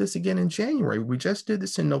talk about this again in January? We just did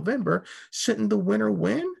this in November. Shouldn't the winner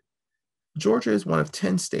win? Georgia is one of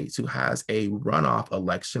 10 states who has a runoff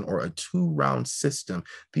election or a two-round system.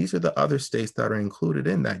 These are the other states that are included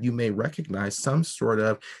in that. You may recognize some sort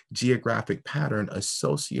of geographic pattern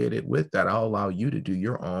associated with that. I'll allow you to do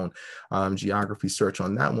your own geography search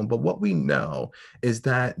on that one. But what we know is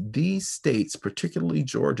that these states, particularly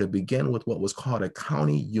Georgia, began with what was called a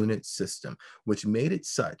county unit system, which made it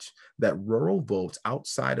such that rural votes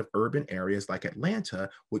outside of urban areas like Atlanta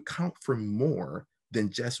would count for more than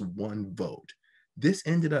just one vote. This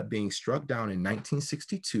ended up being struck down in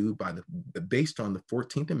 1962 based on the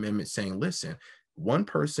 14th Amendment saying, listen, one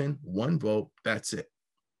person, one vote, that's it.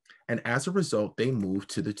 And as a result, they moved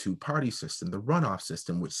to the two-party system, the runoff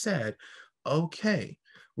system, which said, okay,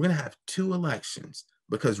 we're going to have two elections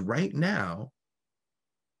because right now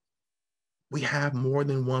we have more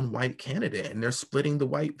than one white candidate and they're splitting the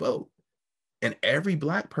white vote. And every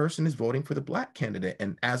Black person is voting for the Black candidate.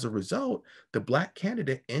 And as a result, the Black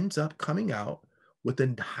candidate ends up coming out with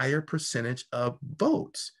a higher percentage of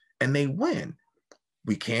votes and they win.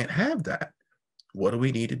 We can't have that. What do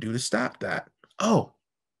we need to do to stop that? Oh,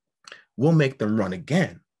 we'll make them run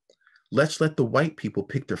again. Let's let the white people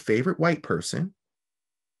pick their favorite white person,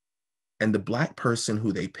 and the Black person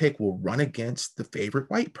who they pick will run against the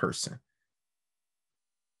favorite white person.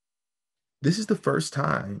 This is the first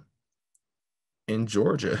time in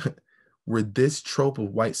Georgia where this trope of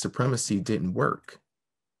white supremacy didn't work.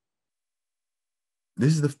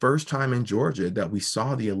 This is the first time in Georgia that we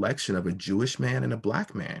saw the election of a Jewish man and a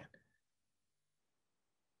Black man.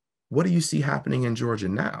 What do you see happening in Georgia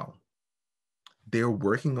now? They're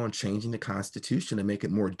working on changing the Constitution to make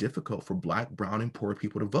it more difficult for Black, brown, and poor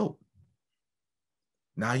people to vote.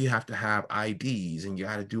 Now you have to have IDs and you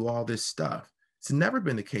got to do all this stuff. It's never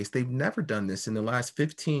been the case. They've never done this in the last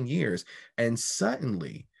 15 years. And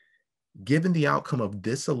suddenly, given the outcome of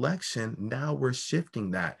this election, now we're shifting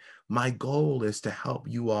that. My goal is to help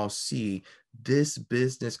you all see this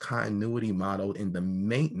business continuity model in the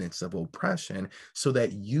maintenance of oppression so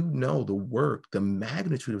that you know the work, the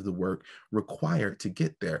magnitude of the work required to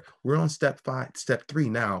get there. We're on step 3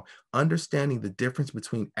 now, understanding the difference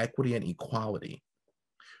between equity and equality.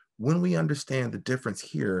 When we understand the difference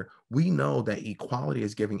here, we know that equality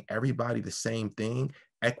is giving everybody the same thing.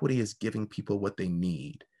 Equity is giving people what they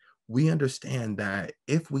need. We understand that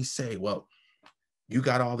if we say, well, you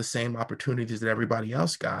got all the same opportunities that everybody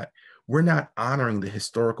else got, we're not honoring the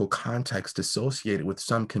historical context associated with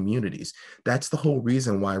some communities. That's the whole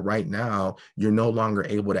reason why right now you're no longer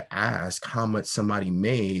able to ask how much somebody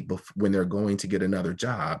made when they're going to get another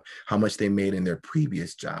job, how much they made in their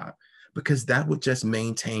previous job, because that would just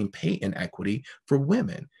maintain pay inequity for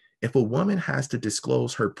women. If a woman has to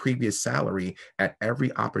disclose her previous salary at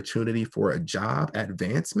every opportunity for a job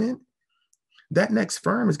advancement, that next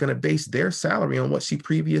firm is going to base their salary on what she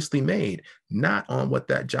previously made, not on what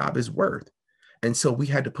that job is worth. And so we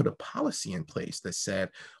had to put a policy in place that said,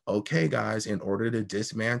 okay, guys, in order to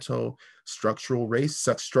dismantle structural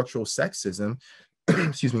sexism,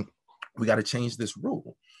 excuse me, we got to change this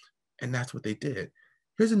rule. And that's what they did.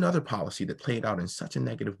 Here's another policy that played out in such a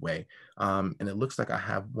negative way. And it looks like I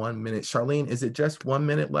have 1 minute. Charlene, is it just 1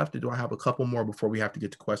 minute left or do I have a couple more before we have to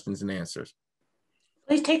get to questions and answers?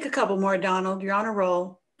 Please take a couple more, Donald. You're on a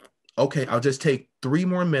roll. Okay, I'll just take 3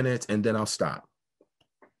 more minutes and then I'll stop.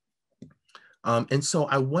 And so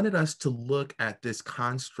I wanted us to look at this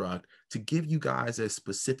construct to give you guys a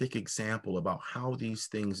specific example about how these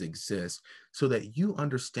things exist so that you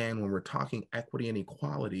understand when we're talking equity and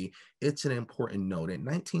equality, it's an important note. In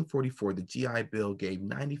 1944, the GI Bill gave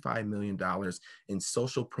 $95 million in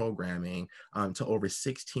social programming to over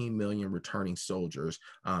 16 million returning soldiers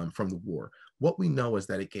from the war. What we know is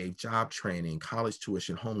that it gave job training, college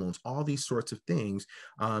tuition, home loans, all these sorts of things,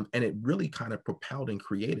 and it really kind of propelled and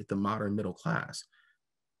created the modern middle class.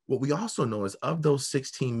 What we also know is of those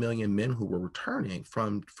 16 million men who were returning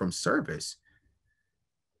from service,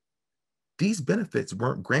 these benefits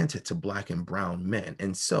weren't granted to Black and brown men.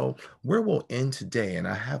 And so where we'll end today, and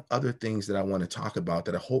I have other things that I want to talk about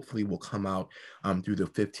that hopefully will come out through the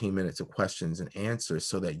 15 minutes of questions and answers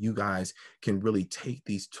so that you guys can really take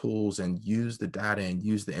these tools and use the data and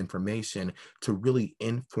use the information to really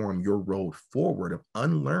inform your road forward of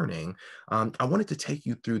unlearning. I wanted to take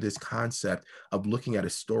you through this concept of looking at a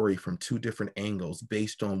story from two different angles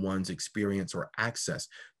based on one's experience or access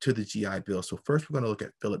to the GI Bill. So first, we're going to look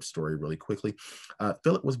at Philip's story really quickly.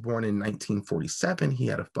 Philip was born in 1947. He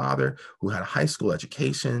had a father who had a high school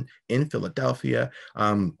education in Philadelphia.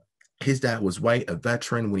 His dad was white, a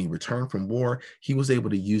veteran. When he returned from war, he was able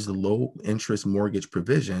to use the low interest mortgage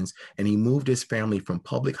provisions, and he moved his family from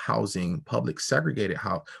public housing,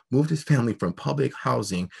 moved his family from public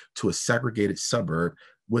housing to a segregated suburb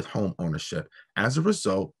with home ownership. As a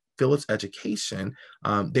result, Philip's education,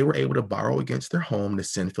 they were able to borrow against their home to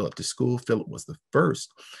send Philip to school. Philip was the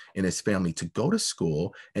first in his family to go to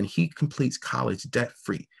school, and he completes college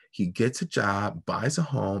debt-free. He gets a job, buys a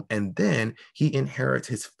home, and then he inherits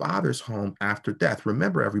his father's home after death.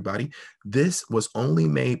 Remember, everybody, this was only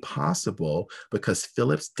made possible because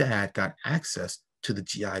Philip's dad got access to the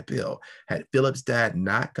GI Bill. Had Philip's dad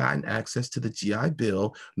not gotten access to the GI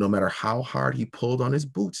Bill, no matter how hard he pulled on his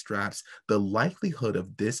bootstraps, the likelihood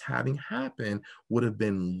of this having happened would have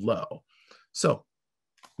been low. So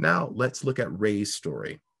now let's look at Ray's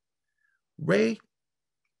story. Ray,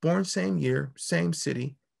 born same year, same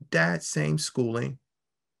city, dad same schooling,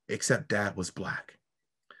 except dad was Black.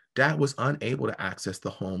 Dad was unable to access the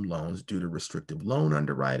home loans due to restrictive loan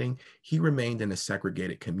underwriting. He remained in a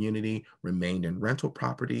segregated community, remained in rental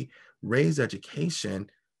property. Ray's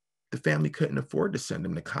education, the family couldn't afford to send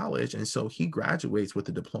him to college, and so he graduates with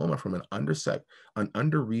a diploma from an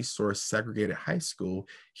under-resourced segregated high school.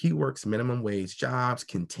 He works minimum wage jobs,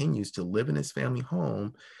 continues to live in his family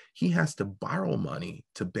home. He has to borrow money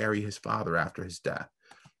to bury his father after his death.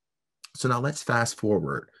 So now let's fast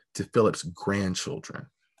forward to Philip's grandchildren.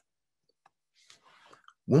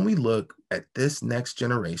 When we look at this next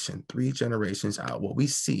generation, 3 generations out, what we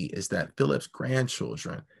see is that Philip's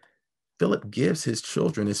grandchildren, Philip gives his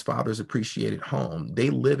children his father's appreciated home. They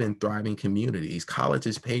live in thriving communities. College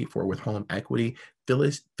is paid for with home equity.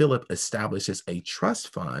 Philip establishes a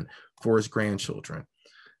trust fund for his grandchildren.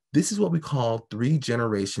 This is what we call 3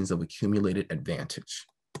 generations of accumulated advantage.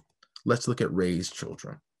 Let's look at Ray's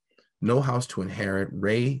children. No house to inherit.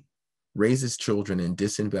 Ray raises children in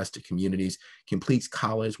disinvested communities, completes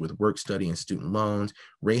college with work, study, and student loans.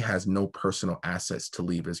 Ray has no personal assets to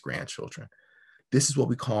leave his grandchildren. This is what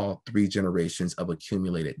we call 3 generations of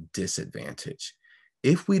accumulated disadvantage.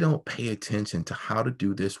 If we don't pay attention to how to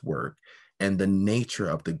do this work and the nature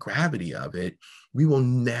of the gravity of it, we will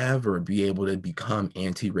never be able to become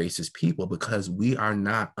anti-racist people because we are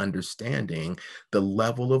not understanding the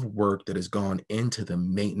level of work that has gone into the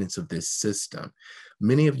maintenance of this system.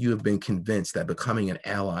 Many of you have been convinced that becoming an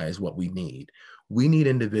ally is what we need. We need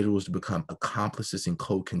individuals to become accomplices and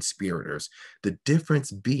co-conspirators. The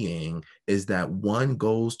difference being is that one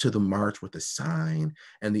goes to the march with a sign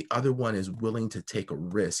and the other one is willing to take a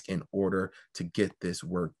risk in order to get this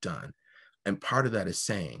work done. And part of that is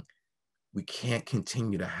saying, we can't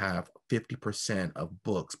continue to have 50% of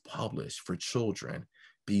books published for children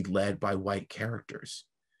be led by white characters.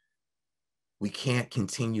 We can't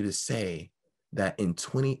continue to say that in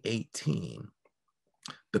 2018,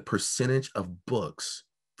 the percentage of books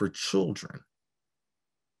for children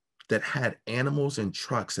that had animals and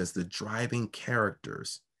trucks as the driving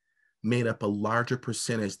characters made up a larger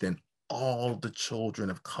percentage than all the children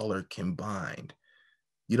of color combined.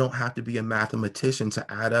 You don't have to be a mathematician to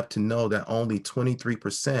add up to know that only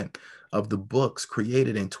 23% of the books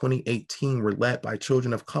created in 2018 were led by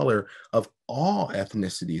children of color of all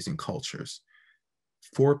ethnicities and cultures.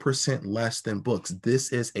 4% less than books.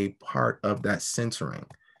 This is a part of that centering.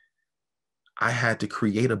 I had to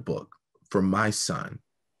create a book for my son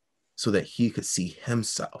so that he could see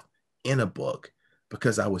himself in a book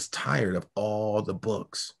because I was tired of all the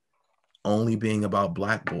books only being about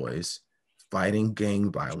Black boys fighting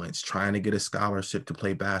gang violence, trying to get a scholarship to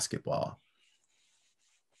play basketball.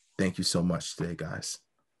 Thank you so much today, guys.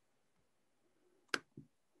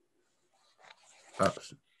 Oh,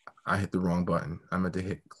 I hit the wrong button. I'm going to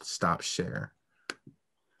hit stop share.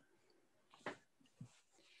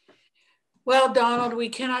 Well, Donald, we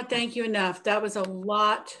cannot thank you enough. That was a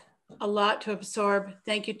lot to absorb.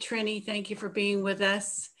 Thank you, Trini. Thank you for being with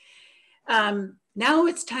us. Now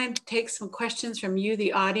it's time to take some questions from you,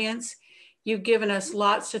 the audience. You've given us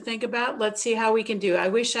lots to think about. Let's see how we can do. I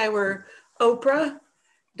wish I were Oprah,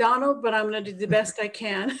 Donald, but I'm going to do the best I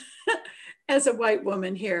can as a white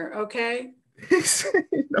woman here, okay?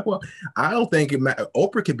 Well, I don't think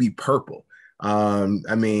Oprah could be purple.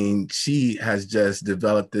 I mean, she has just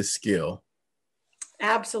developed this skill.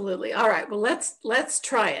 Absolutely. All right. Well, let's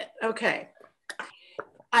try it. Okay.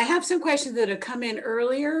 I have some questions that have come in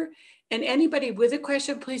earlier, and anybody with a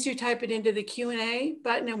question, please do type it into the Q&A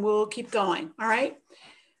button and we'll keep going. All right.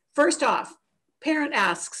 First off, parent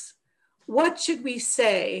asks, what should we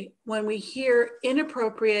say when we hear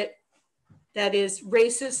inappropriate, that is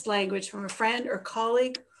racist language from a friend or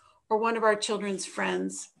colleague or one of our children's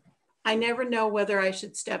friends? I never know whether I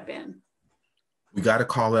should step in. We got to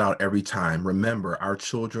call it out every time. Remember, our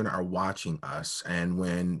children are watching us. And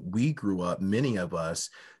when we grew up, many of us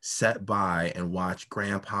sat by and watched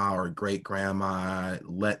grandpa or great grandma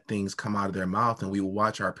let things come out of their mouth, and we would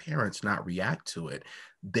watch our parents not react to it.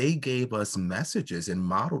 They gave us messages and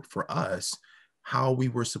modeled for us how we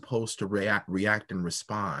were supposed to react and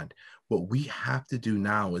respond. What we have to do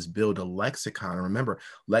now is build a lexicon. And remember,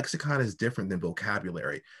 lexicon is different than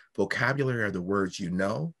vocabulary. Vocabulary are the words you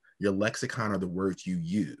know. Your lexicon are the words you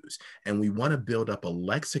use. And we want to build up a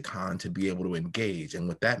lexicon to be able to engage. And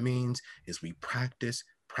what that means is we practice,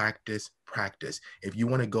 practice, practice. If you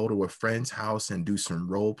want to go to a friend's house and do some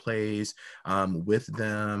role plays with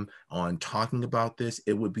them on talking about this,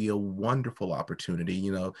 it would be a wonderful opportunity.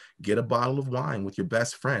 You know, get a bottle of wine with your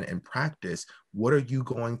best friend and practice. What are you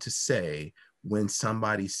going to say when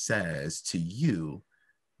somebody says to you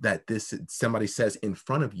that somebody says in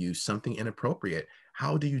front of you something inappropriate?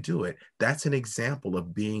 How do you do it? That's an example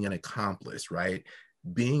of being an accomplice, right?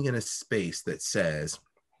 Being in a space that says,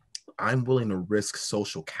 I'm willing to risk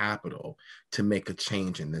social capital to make a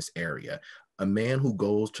change in this area. A man who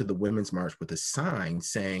goes to the Women's March with a sign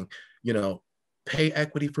saying, you know, pay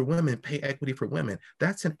equity for women, pay equity for women.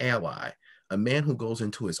 That's an ally. A man who goes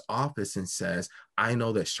into his office and says, I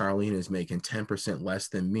know that Charlene is making 10% less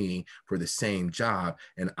than me for the same job,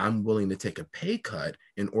 and I'm willing to take a pay cut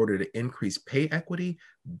in order to increase pay equity,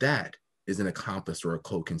 that is an accomplice or a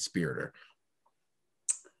co-conspirator.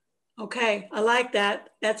 Okay, I like that.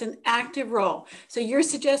 That's an active role. So you're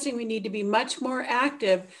suggesting we need to be much more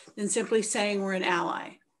active than simply saying we're an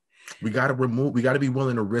ally. We got to be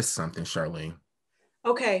willing to risk something, Charlene.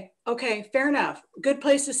 Okay, fair enough. Good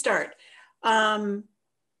place to start.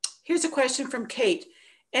 Here's a question from Kate.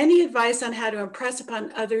 Any advice on how to impress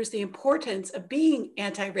upon others the importance of being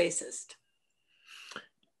anti-racist?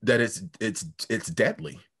 That it's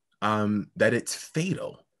deadly, that it's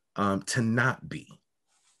fatal to not be.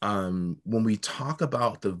 When we talk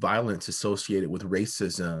about the violence associated with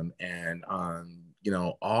racism and you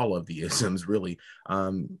know, all of the isms really,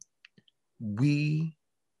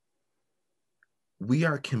 we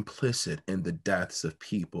are complicit in the deaths of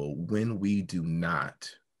people when we do not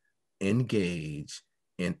engage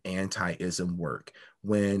in anti-ism work.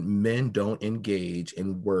 When men don't engage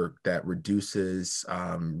in work that reduces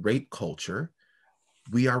rape culture,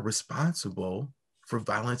 we are responsible for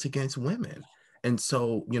violence against women. And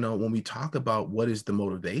so, you know, when we talk about what is the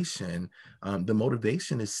motivation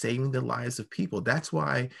is saving the lives of people. That's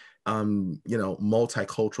why, you know,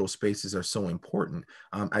 multicultural spaces are so important.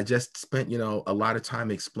 I just spent, you know, a lot of time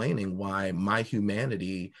explaining why my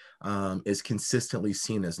humanity is consistently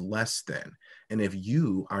seen as less than. And if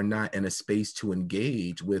you are not in a space to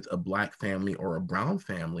engage with a Black family or a brown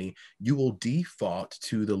family, you will default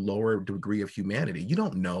to the lower degree of humanity. You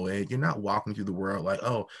don't know it. You're not walking through the world like,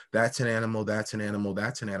 oh, that's an animal, that's an animal,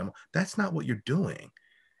 that's an animal. That's not what you're doing.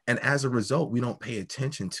 And as a result, we don't pay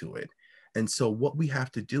attention to it. And so what we have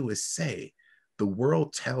to do is say, the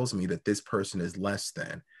world tells me that this person is less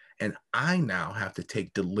than, and I now have to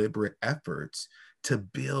take deliberate efforts to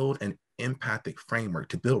build an empathic framework,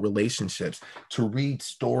 to build relationships, to read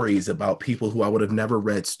stories about people who I would have never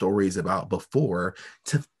read stories about before,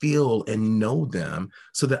 to feel and know them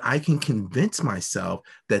so that I can convince myself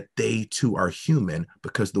that they too are human,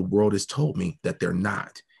 because the world has told me that they're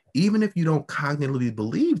not. Even if you don't cognitively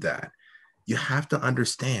believe that, you have to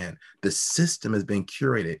understand the system has been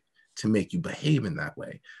curated to make you behave in that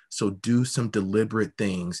way. So do some deliberate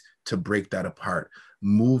things to break that apart.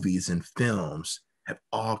 Movies and films have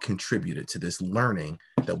all contributed to this learning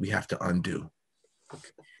that we have to undo.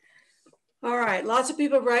 All right, lots of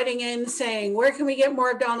people writing in saying, where can we get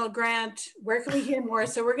more of Donald Grant? Where can we hear more?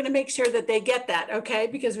 So we're gonna make sure that they get that, okay?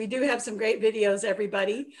 Because we do have some great videos,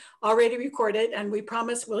 everybody, already recorded, and we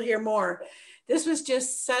promise we'll hear more. This was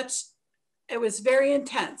just it was very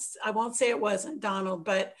intense. I won't say it wasn't, Donald,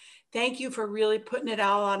 but thank you for really putting it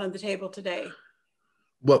all out on the table today.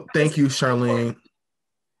 Well, thank you, Charlene.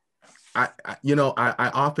 I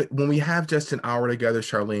often, when we have just an hour together,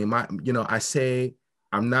 Charlene, I say,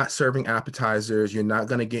 I'm not serving appetizers. You're not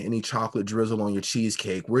going to get any chocolate drizzle on your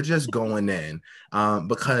cheesecake. We're just going in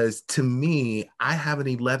because to me, I have an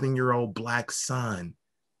 11-year-old Black son.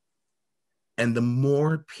 And the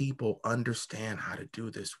more people understand how to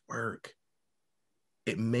do this work,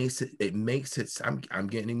 it makes it, I'm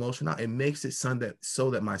getting emotional. It makes it so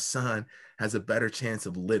that my son has a better chance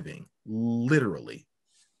of living, literally.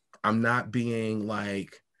 I'm not being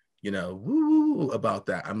like, woo about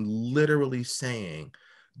that. I'm literally saying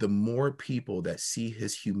the more people that see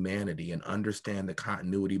his humanity and understand the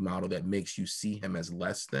continuity model that makes you see him as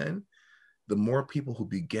less than, the more people who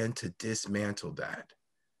begin to dismantle that,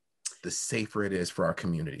 the safer it is for our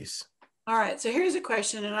communities. All right, so here's a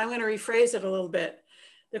question, and I'm going to rephrase it a little bit.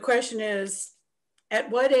 The question is, at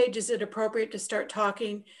what age is it appropriate to start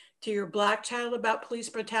talking to your Black child about police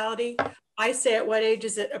brutality? I say, at what age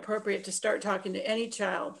is it appropriate to start talking to any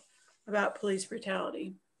child about police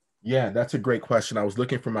brutality? Yeah, that's a great question. I was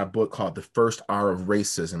looking for my book called The First Hour of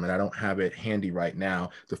Racism, and I don't have it handy right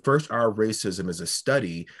now. The First Hour of Racism is a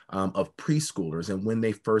study of preschoolers and when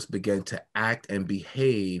they first begin to act and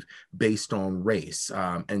behave based on race.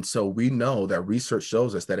 And so we know that research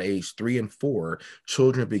shows us that at age 3 and 4,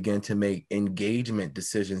 children begin to make engagement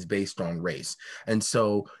decisions based on race. And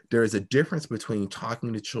so there is a difference between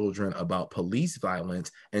talking to children about police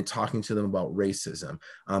violence and talking to them about racism.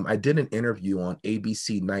 I did an interview on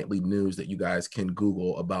ABC Nightly News that you guys can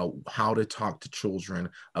Google about how to talk to children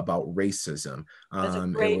about racism. That's a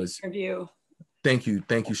great interview. Thank you,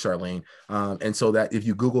 Charlene. And so that if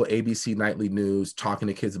you Google ABC Nightly News talking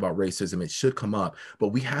to kids about racism, it should come up. But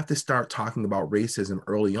we have to start talking about racism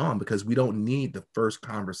early on because we don't need the first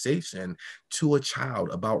conversation to a child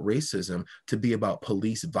about racism to be about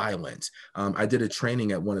police violence. I did a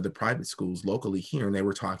training at one of the private schools locally here, and they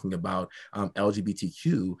were talking about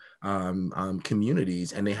LGBTQ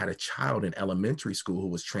communities, and they had a child in elementary school who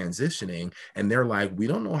was transitioning, and they're like, we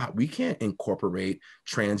don't know how, we can't incorporate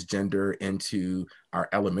transgender into our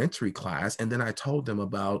elementary class. And then I told them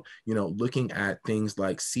about, looking at things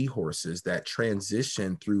like seahorses that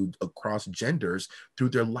transition across genders through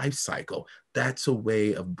their life cycle. That's a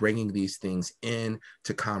way of bringing these things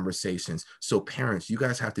into conversations. So parents, you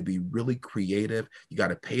guys have to be really creative. You got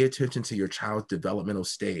to pay attention to your child's developmental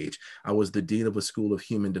stage. I was the dean of a school of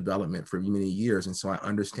human development for many years. And so I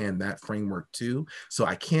understand that framework too. So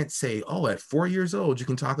I can't say, oh, at 4 years old, you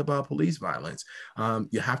can talk about police violence.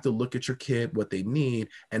 You have to look at your kid, what they need,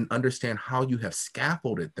 and understand how you have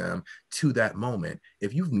scaffolded them to that moment.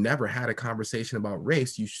 If you've never had a conversation about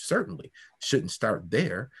race, you certainly shouldn't start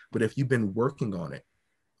there. But if you've been working on it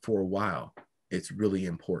for a while, it's really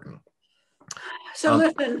important. So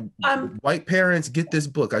listen, white parents, get this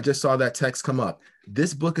book. I just saw that text come up.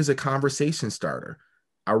 This book is a conversation starter.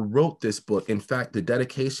 I wrote this book. In fact, the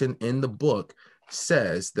dedication in the book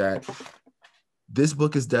says that this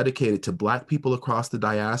book is dedicated to Black people across the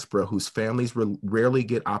diaspora whose families rarely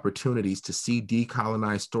get opportunities to see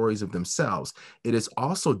decolonized stories of themselves. It is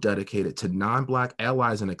also dedicated to non-Black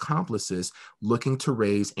allies and accomplices looking to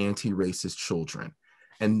raise anti-racist children.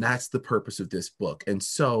 And that's the purpose of this book. And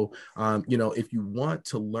so, if you want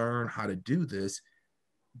to learn how to do this,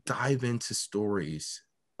 dive into stories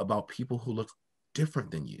about people who look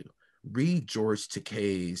different than you. Read George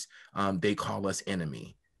Takei's They Call Us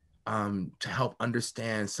Enemy. To help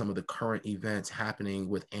understand some of the current events happening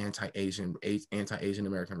with anti-Asian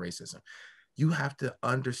American racism. You have to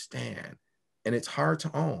understand, and it's hard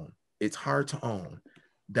to own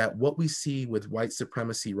that what we see with white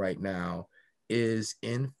supremacy right now is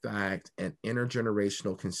in fact an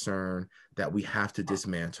intergenerational concern that we have to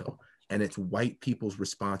dismantle. And it's white people's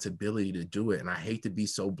responsibility to do it. And I hate to be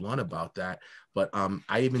so blunt about that, but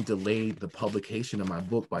I even delayed the publication of my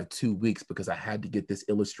book by 2 weeks because I had to get this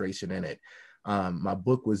illustration in it. My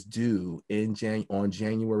book was due on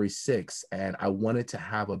January 6th, and I wanted to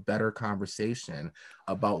have a better conversation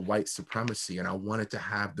about white supremacy, and I wanted to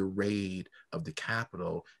have the raid of the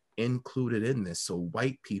Capitol included in this so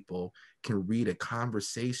white people can read a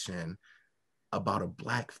conversation about a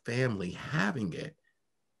Black family having it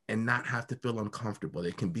and not have to feel uncomfortable.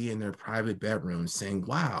 They can be in their private bedroom saying,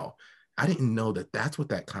 wow, I didn't know that that's what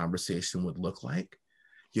that conversation would look like.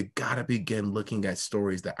 You got to begin looking at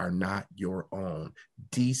stories that are not your own.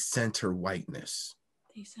 Decenter whiteness.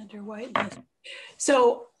 Decenter whiteness.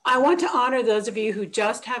 So I want to honor those of you who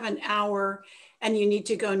just have an hour and you need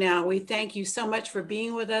to go now. We thank you so much for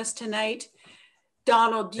being with us tonight.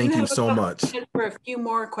 Donald, do you Thank you have so much for a few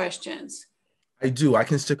more questions? I do. I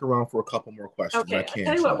can stick around for a couple more questions. Okay, I can.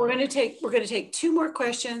 I'll tell you what, we're going to take two more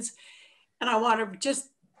questions, and I want to just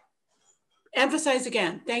emphasize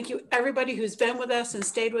again, thank you everybody who's been with us and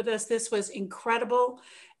stayed with us. This was incredible,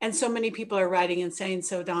 and so many people are writing and saying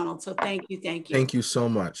so, Donald. So thank you, thank you. Thank you so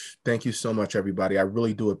much. Thank you so much, everybody. I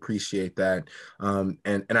really do appreciate that.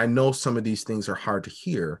 And I know some of these things are hard to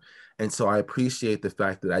hear. And so I appreciate the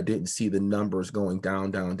fact that I didn't see the numbers going down,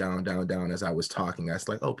 down, down, down, down as I was talking. I was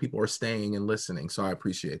like, oh, people are staying and listening. So I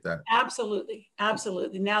appreciate that. Absolutely.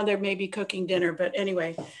 Absolutely. Now they're maybe cooking dinner, but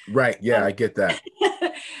anyway. Right. Yeah, I get that.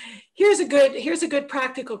 Here's a good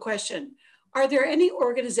practical question. Are there any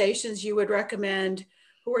organizations you would recommend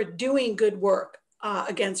who are doing good work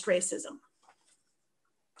against racism?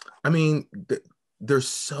 I mean, there's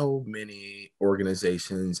so many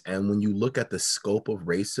organizations, and when you look at the scope of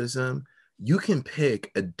racism, you can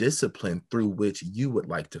pick a discipline through which you would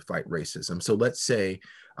like to fight racism. So let's say,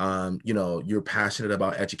 you're passionate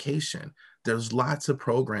about education. There's lots of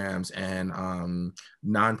programs and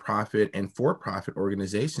nonprofit and for-profit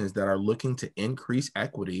organizations that are looking to increase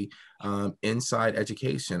equity inside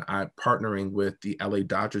education. I'm partnering with the LA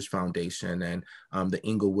Dodgers Foundation and the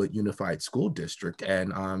Inglewood Unified School District.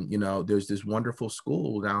 And, there's this wonderful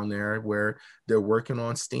school down there where they're working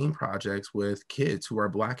on STEAM projects with kids who are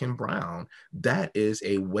Black and brown. That is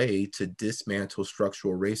a way to dismantle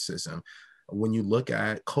structural racism. When you look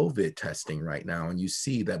at COVID testing right now and you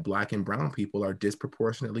see that Black and brown people are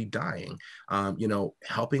disproportionately dying,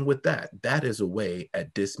 helping with that, that is a way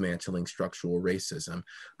at dismantling structural racism.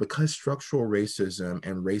 Because structural racism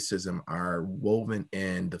and racism are woven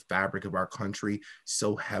in the fabric of our country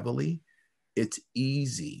so heavily, it's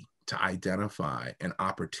easy to identify an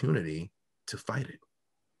opportunity to fight it.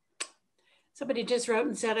 Somebody just wrote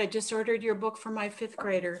and said, I just ordered your book for my 5th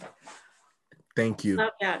grader. Thank you.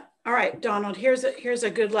 Love that. All right, Donald, here's a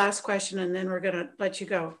good last question, and then we're going to let you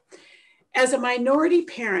go. As a minority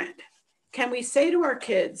parent, can we say to our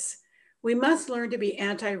kids, we must learn to be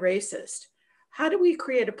anti-racist? How do we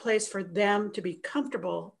create a place for them to be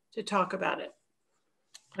comfortable to talk about it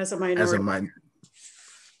as a minority?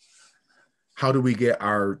 How do we get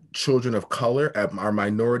our children of color, our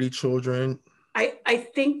minority children? I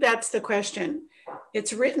think that's the question.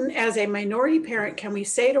 It's written as a minority parent, can we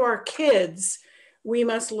say to our kids, we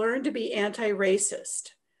must learn to be anti-racist?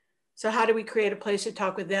 So how do we create a place to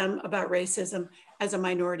talk with them about racism as a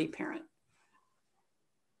minority parent?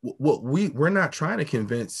 Well, we're not trying to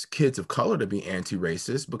convince kids of color to be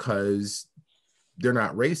anti-racist because they're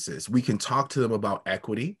not racist. We can talk to them about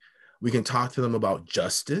equity. We can talk to them about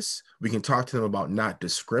justice. We can talk to them about not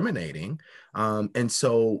discriminating. And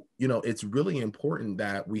so, it's really important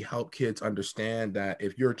that we help kids understand that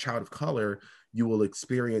if you're a child of color, you will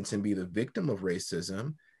experience and be the victim of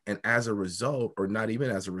racism. And as a result, or not even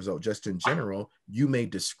as a result, just in general, you may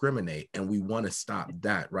discriminate, and we want to stop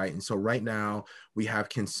that, right? And so right now we have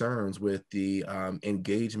concerns with the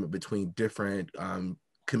engagement between different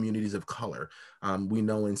communities of color. We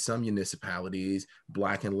know in some municipalities,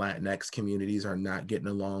 Black and Latinx communities are not getting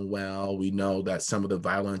along well. We know that some of the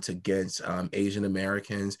violence against Asian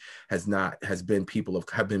Americans have been people of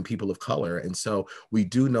color. And so we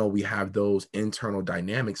do know we have those internal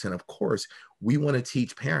dynamics. And of course, we want to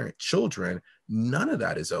teach children, none of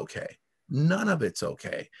that is okay. None of it's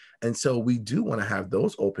okay. And so we do want to have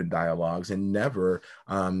those open dialogues and never,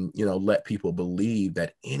 let people believe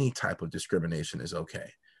that any type of discrimination is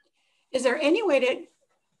okay. Is there any way to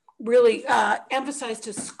really emphasize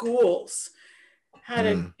to schools how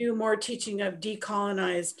to do more teaching of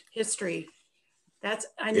decolonized history?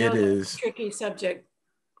 I know that's a tricky subject.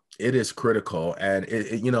 It is critical. And,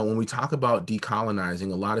 when we talk about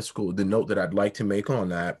decolonizing, a lot of schools, the note that I'd like to make on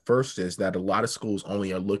that first is that a lot of schools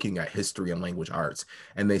only are looking at history and language arts.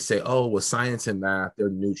 And they say, oh, well, science and math, they're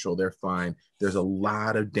neutral, they're fine. There's a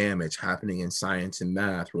lot of damage happening in science and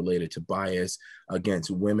math related to bias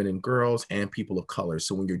against women and girls and people of color.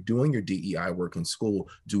 So when you're doing your DEI work in school,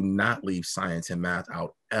 do not leave science and math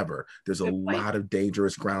out ever. There's a lot of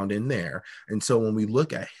dangerous ground in there. And so when we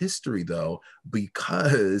look at history, though,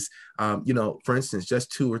 because, for instance,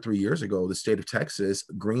 just 2 or 3 years ago, the state of Texas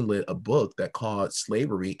greenlit a book that called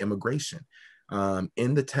Slavery Immigration.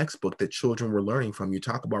 in the textbook that children were learning from. You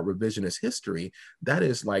talk about revisionist history, that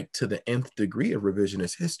is like to the nth degree of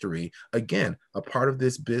revisionist history. Again, a part of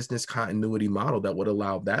this business continuity model that would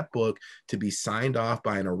allow that book to be signed off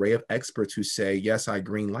by an array of experts who say, yes, I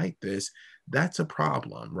green light this. That's a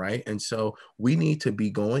problem, right? And so we need to be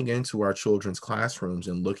going into our children's classrooms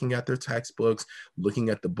and looking at their textbooks, looking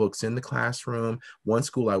at the books in the classroom. One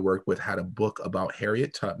school I worked with had a book about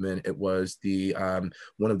Harriet Tubman. It was the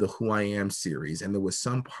one of the Who I Am series, and there was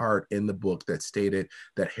some part in the book that stated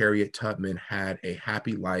that Harriet Tubman had a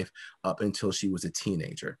happy life up until she was a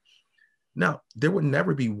teenager. Now, there would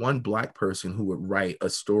never be one Black person who would write a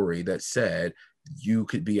story that said you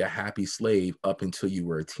could be a happy slave up until you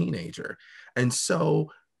were a teenager. And so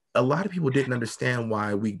a lot of people didn't understand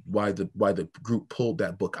why the group pulled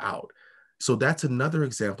that book out. So that's another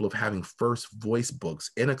example of having first voice books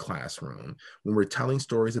in a classroom. When we're telling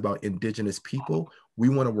stories about Indigenous people, we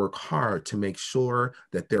want to work hard to make sure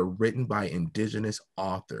that they're written by Indigenous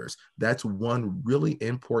authors. That's one really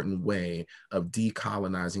important way of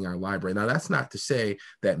decolonizing our library. Now, that's not to say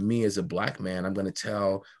that me as a Black man, I'm going to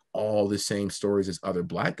tell all the same stories as other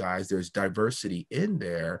Black guys. There's diversity in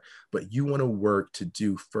there, but you want to work to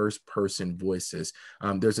do first person voices.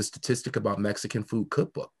 There's a statistic about Mexican food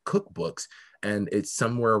cookbooks, and it's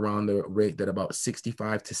somewhere around the rate that about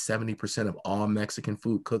 65 to 70% of all Mexican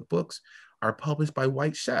food cookbooks are published by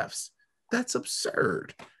white chefs. That's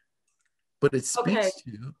absurd. But it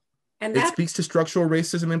speaks to structural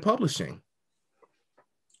racism in publishing.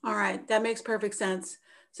 All right, that makes perfect sense.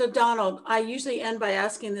 So Donald, I usually end by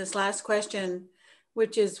asking this last question,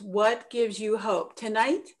 which is what gives you hope?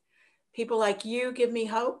 Tonight, people like you give me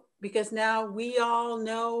hope because now we all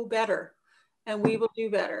know better and we will do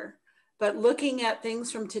better. But looking at things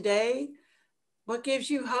from today, what gives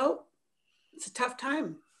you hope? It's a tough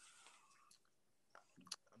time.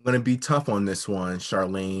 I'm going to be tough on this one,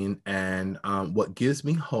 Charlene. And what gives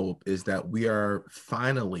me hope is that we are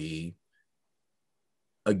finally,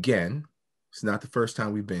 again, it's not the first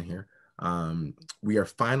time we've been here. We are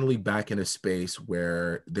finally back in a space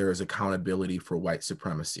where there is accountability for white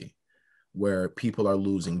supremacy, where people are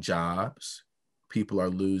losing jobs, people are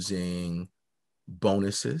losing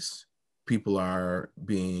bonuses, people are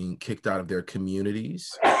being kicked out of their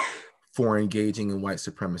communities for engaging in white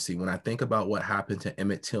supremacy. When I think about what happened to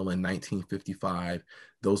Emmett Till in 1955,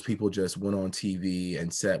 those people just went on TV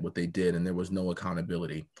and said what they did, and there was no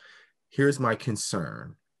accountability. Here's my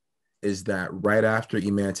concern. Is that right after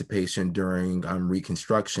emancipation during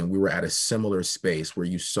Reconstruction, we were at a similar space where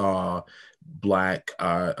you saw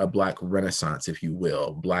a Black renaissance, if you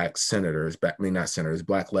will, Black senators,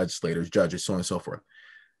 Black legislators, judges, so on and so forth.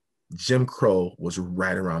 Jim Crow was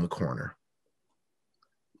right around the corner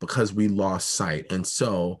because we lost sight. And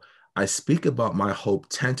so I speak about my hope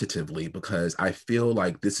tentatively because I feel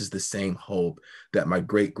like this is the same hope that my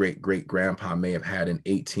great-great-great-grandpa may have had in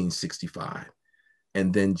 1865.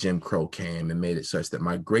 And then Jim Crow came and made it such that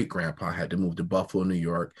my great-grandpa had to move to Buffalo, New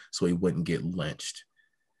York, so he wouldn't get lynched.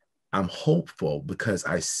 I'm hopeful because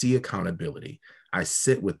I see accountability. I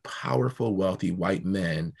sit with powerful, wealthy white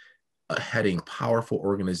men heading powerful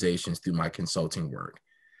organizations through my consulting work,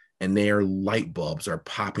 and their light bulbs are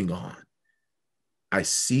popping on. I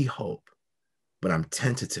see hope, but I'm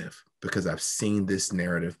tentative because I've seen this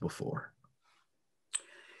narrative before.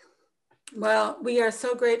 Well, we are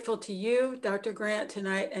so grateful to you, Dr. Grant,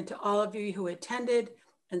 tonight, and to all of you who attended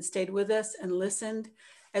and stayed with us and listened.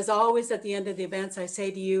 As always, at the end of the events, I say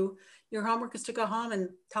to you, your homework is to go home and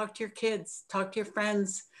talk to your kids, talk to your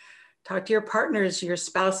friends, talk to your partners, your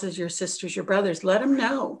spouses, your sisters, your brothers. Let them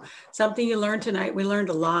know something you learned tonight. We learned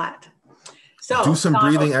a lot. So do some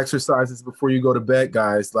breathing exercises before you go to bed,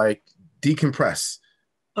 guys, like decompress.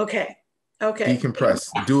 Okay. Decompress.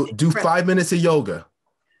 Do 5 minutes of yoga.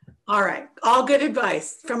 All right. All good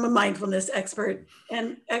advice from a mindfulness expert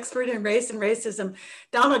in race and racism.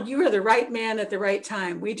 Donald, you are the right man at the right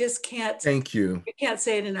time. We just can't. Thank you. We can't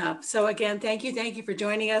say it enough. So again, thank you. Thank you for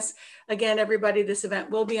joining us. Again, everybody, this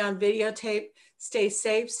event will be on videotape. Stay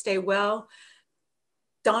safe, stay well.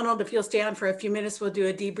 Donald, if you'll stay on for a few minutes, we'll do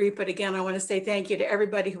a debrief. But again, I want to say thank you to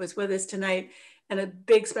everybody who was with us tonight. And a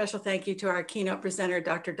big special thank you to our keynote presenter,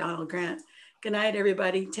 Dr. Donald Grant. Good night,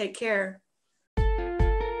 everybody. Take care.